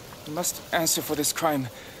 He must answer for this crime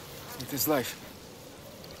with his life.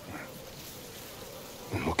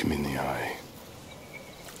 And look him in the eye.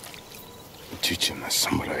 And teach him that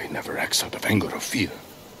samurai never acts out of anger or fear.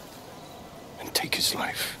 And take his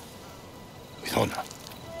life with honor.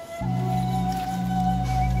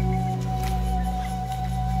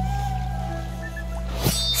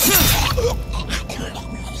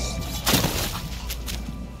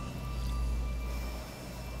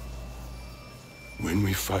 When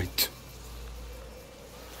we fight,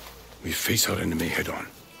 we face our enemy head-on.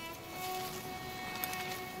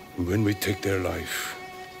 When we take their life,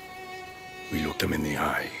 we look them in the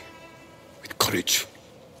eye with courage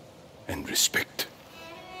and respect.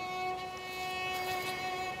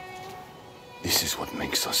 This is what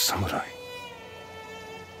makes us samurai.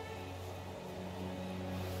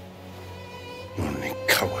 Only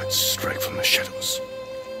cowards strike from the shadows.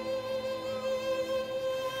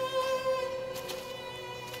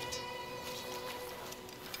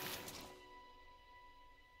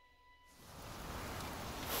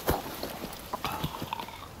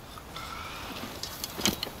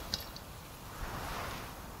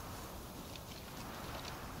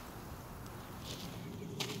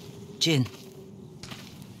 Jin,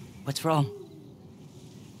 what's wrong?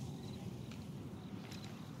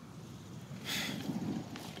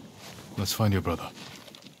 Let's find your brother.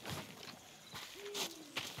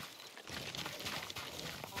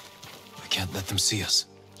 I can't let them see us.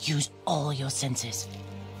 Use all your senses.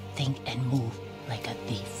 Think and move like a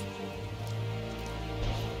thief.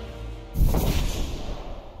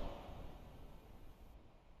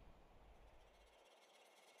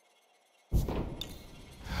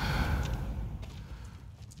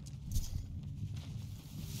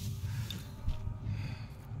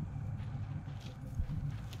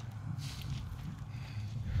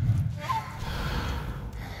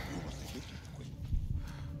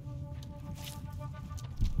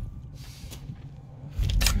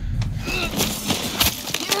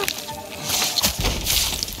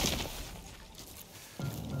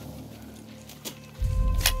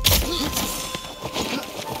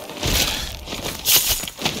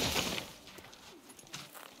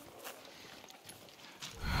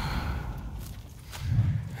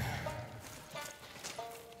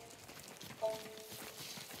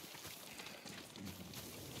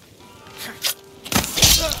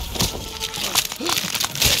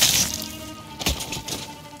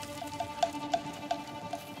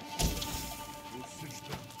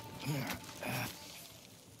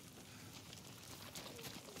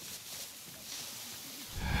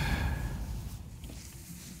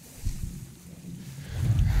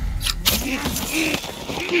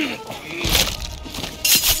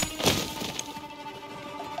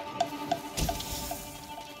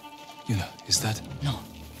 Yuna, is that? No,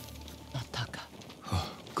 not Taka. Oh,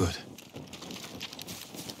 good.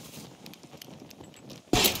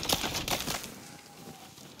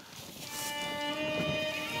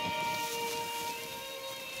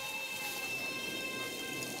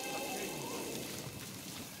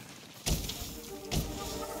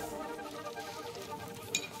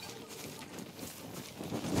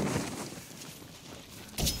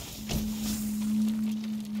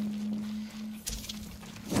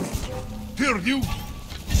 Hear you!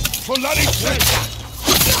 Solari!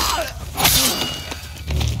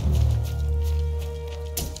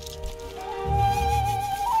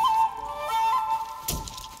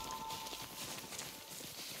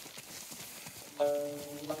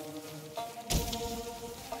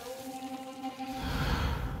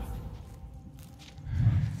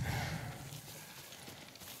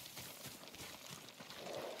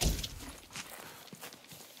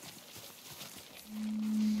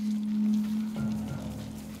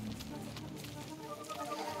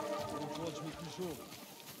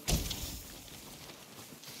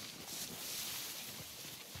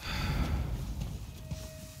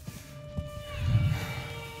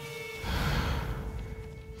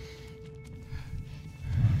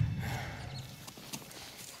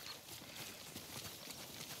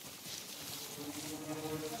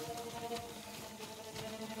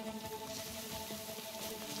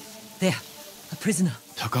 There, a prisoner.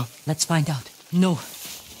 Taka? Let's find out. No,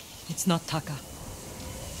 it's not Taka.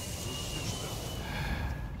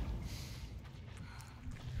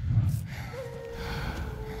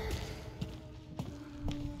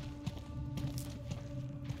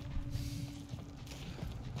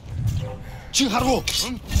 Jinharu!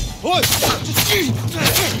 Oi!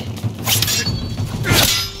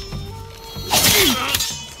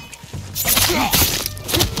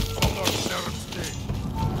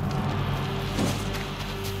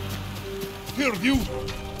 Hear you!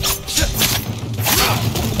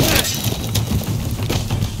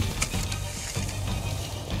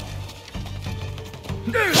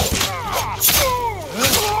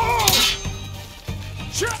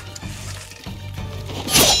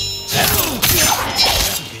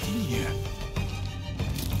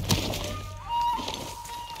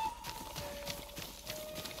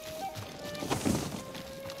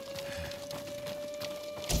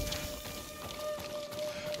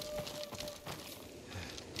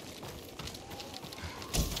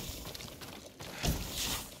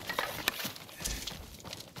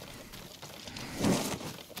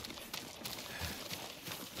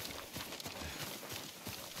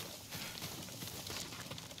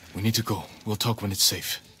 We need to go. We'll talk when it's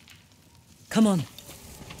safe. Come on.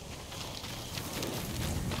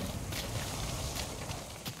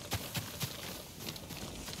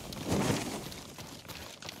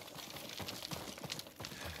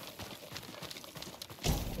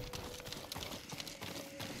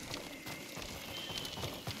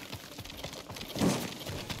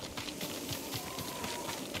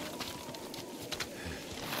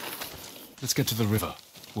 Let's get to the river.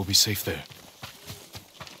 We'll be safe there.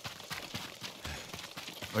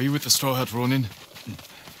 Are you with the Straw Hat Ronin?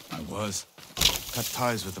 I was. Cut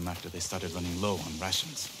ties with them after they started running low on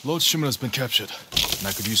rations. Lord Shimura's been captured, and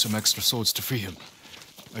I could use some extra swords to free him.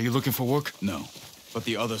 Are you looking for work? No, but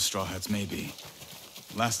the other Straw Hats may be.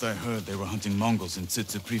 Last I heard, they were hunting Mongols in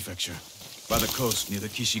Tsutsu Prefecture, by the coast near the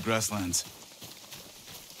Kishi grasslands.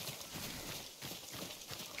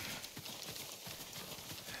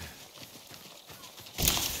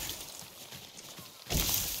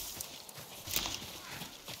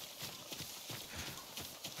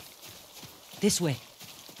 This way.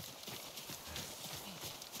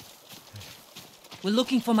 We're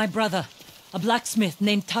looking for my brother, a blacksmith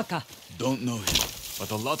named Taka. Don't know him,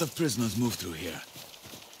 but a lot of prisoners move through here.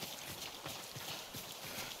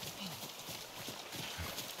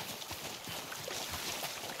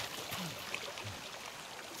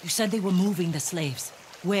 You said they were moving the slaves.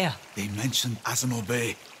 Where? They mentioned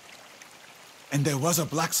Assassinate. And there was a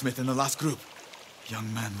blacksmith in the last group.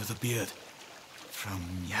 Young man with a beard. From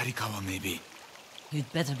Yarikawa, maybe.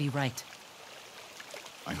 You'd better be right.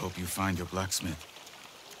 I hope you find your blacksmith.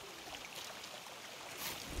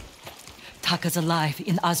 Taka's alive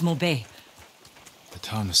in Osmo Bay. The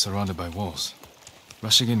town is surrounded by walls.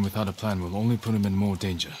 Rushing in without a plan will only put him in more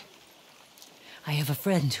danger. I have a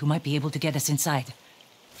friend who might be able to get us inside.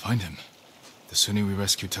 Find him. The sooner we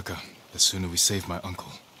rescue Taka, the sooner we save my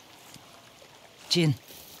uncle. Jin.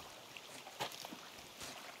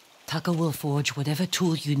 Taka will forge whatever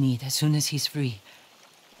tool you need as soon as he's free.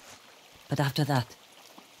 But after that,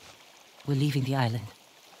 we're leaving the island.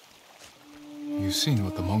 You've seen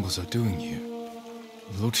what the Mongols are doing here.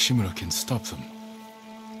 Lord Shimura can stop them.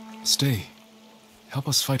 Stay. Help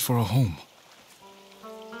us fight for a home.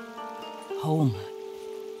 Home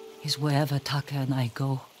is wherever Taka and I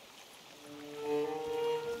go.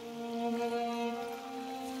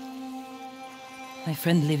 My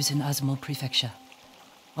friend lives in Azamo Prefecture,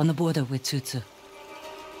 on the border with Tsutsu.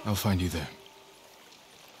 I'll find you there.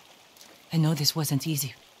 I know this wasn't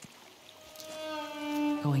easy.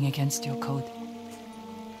 Going against your code.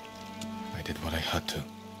 I did what I had to.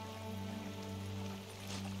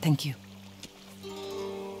 Thank you.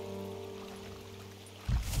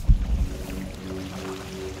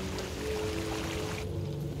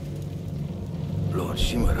 Lord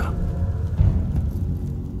Shimura,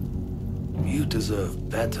 you deserve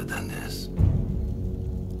better than this.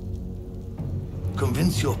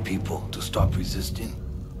 Convince your people to stop resisting,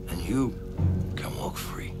 and you can walk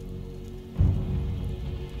free.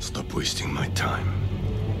 Stop wasting my time.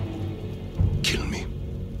 Kill me.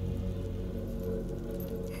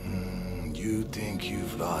 You think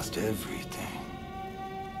you've lost everything.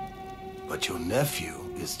 But your nephew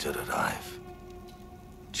is still alive.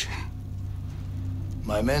 Jin.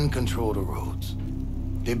 My men control the roads.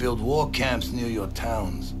 They build war camps near your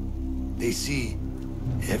towns. They see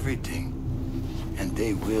everything, and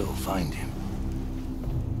they will find him.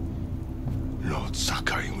 Lord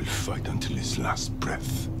Sakai will fight until his last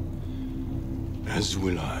breath. As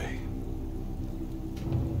will I.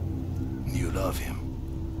 You love him.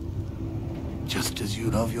 Just as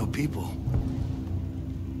you love your people.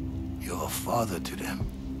 You're a father to them.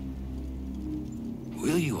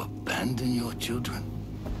 Will you abandon your children?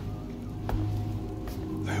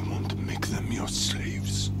 I won't make them your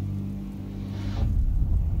slaves.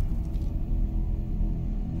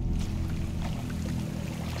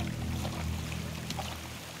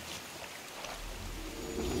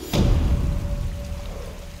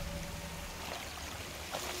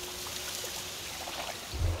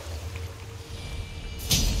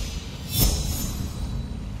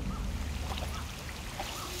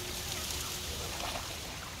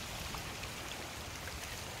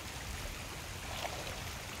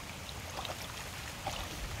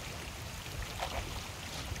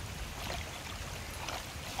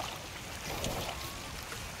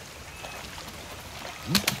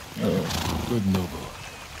 Good noble.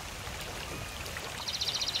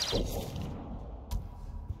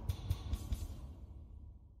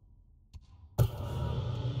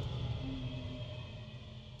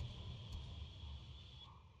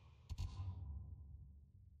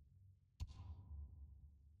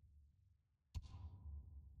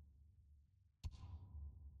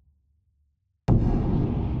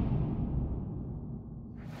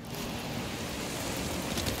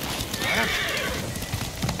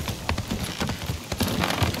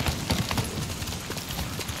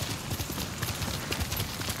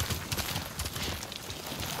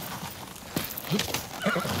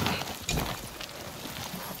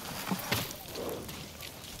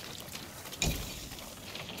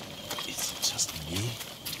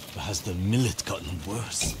 But has the millet gotten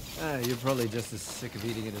worse? You're probably just as sick of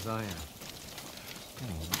eating it as I am.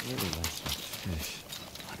 Oh, it really likes fish.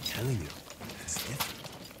 I'm telling you, it's different.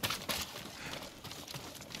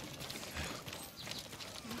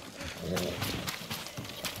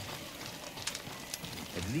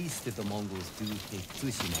 At least if the Mongols do take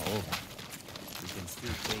Tsushima over, we can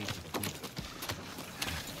still pay for the food.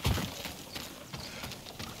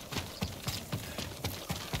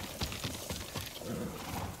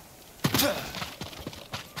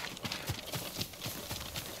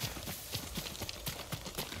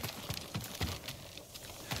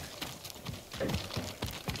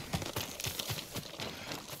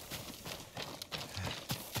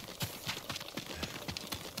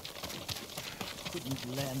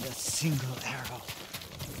 Couldn't land a single arrow.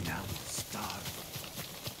 Now we'll starve.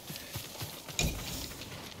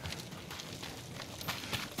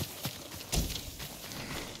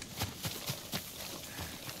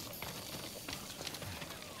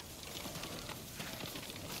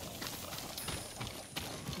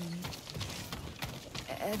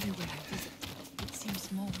 Everywhere I visit, it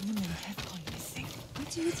seems more women have gone missing. What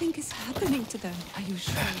do you think is happening to them? Are you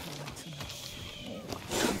sure you want to know?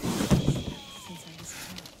 Since I was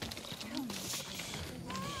here, tell me,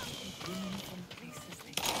 women from places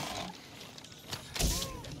they came from.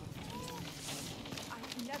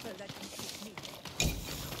 I've never let them take me.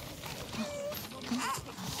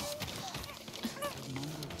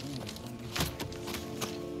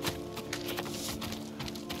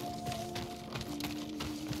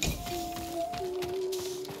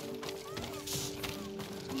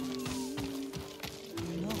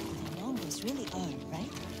 Really are,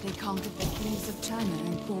 right? They conquered the kings of China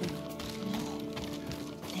and Korea. No,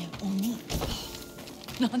 they're only...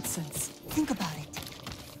 Nonsense. Think about it.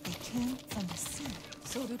 They came from the sea.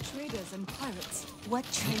 So do traders and pirates. What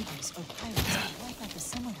traders or pirates would wipe out the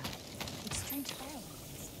samurai? It's strange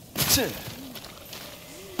parallels.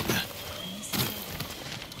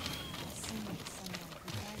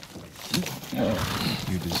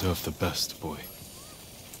 You deserve the best, boy.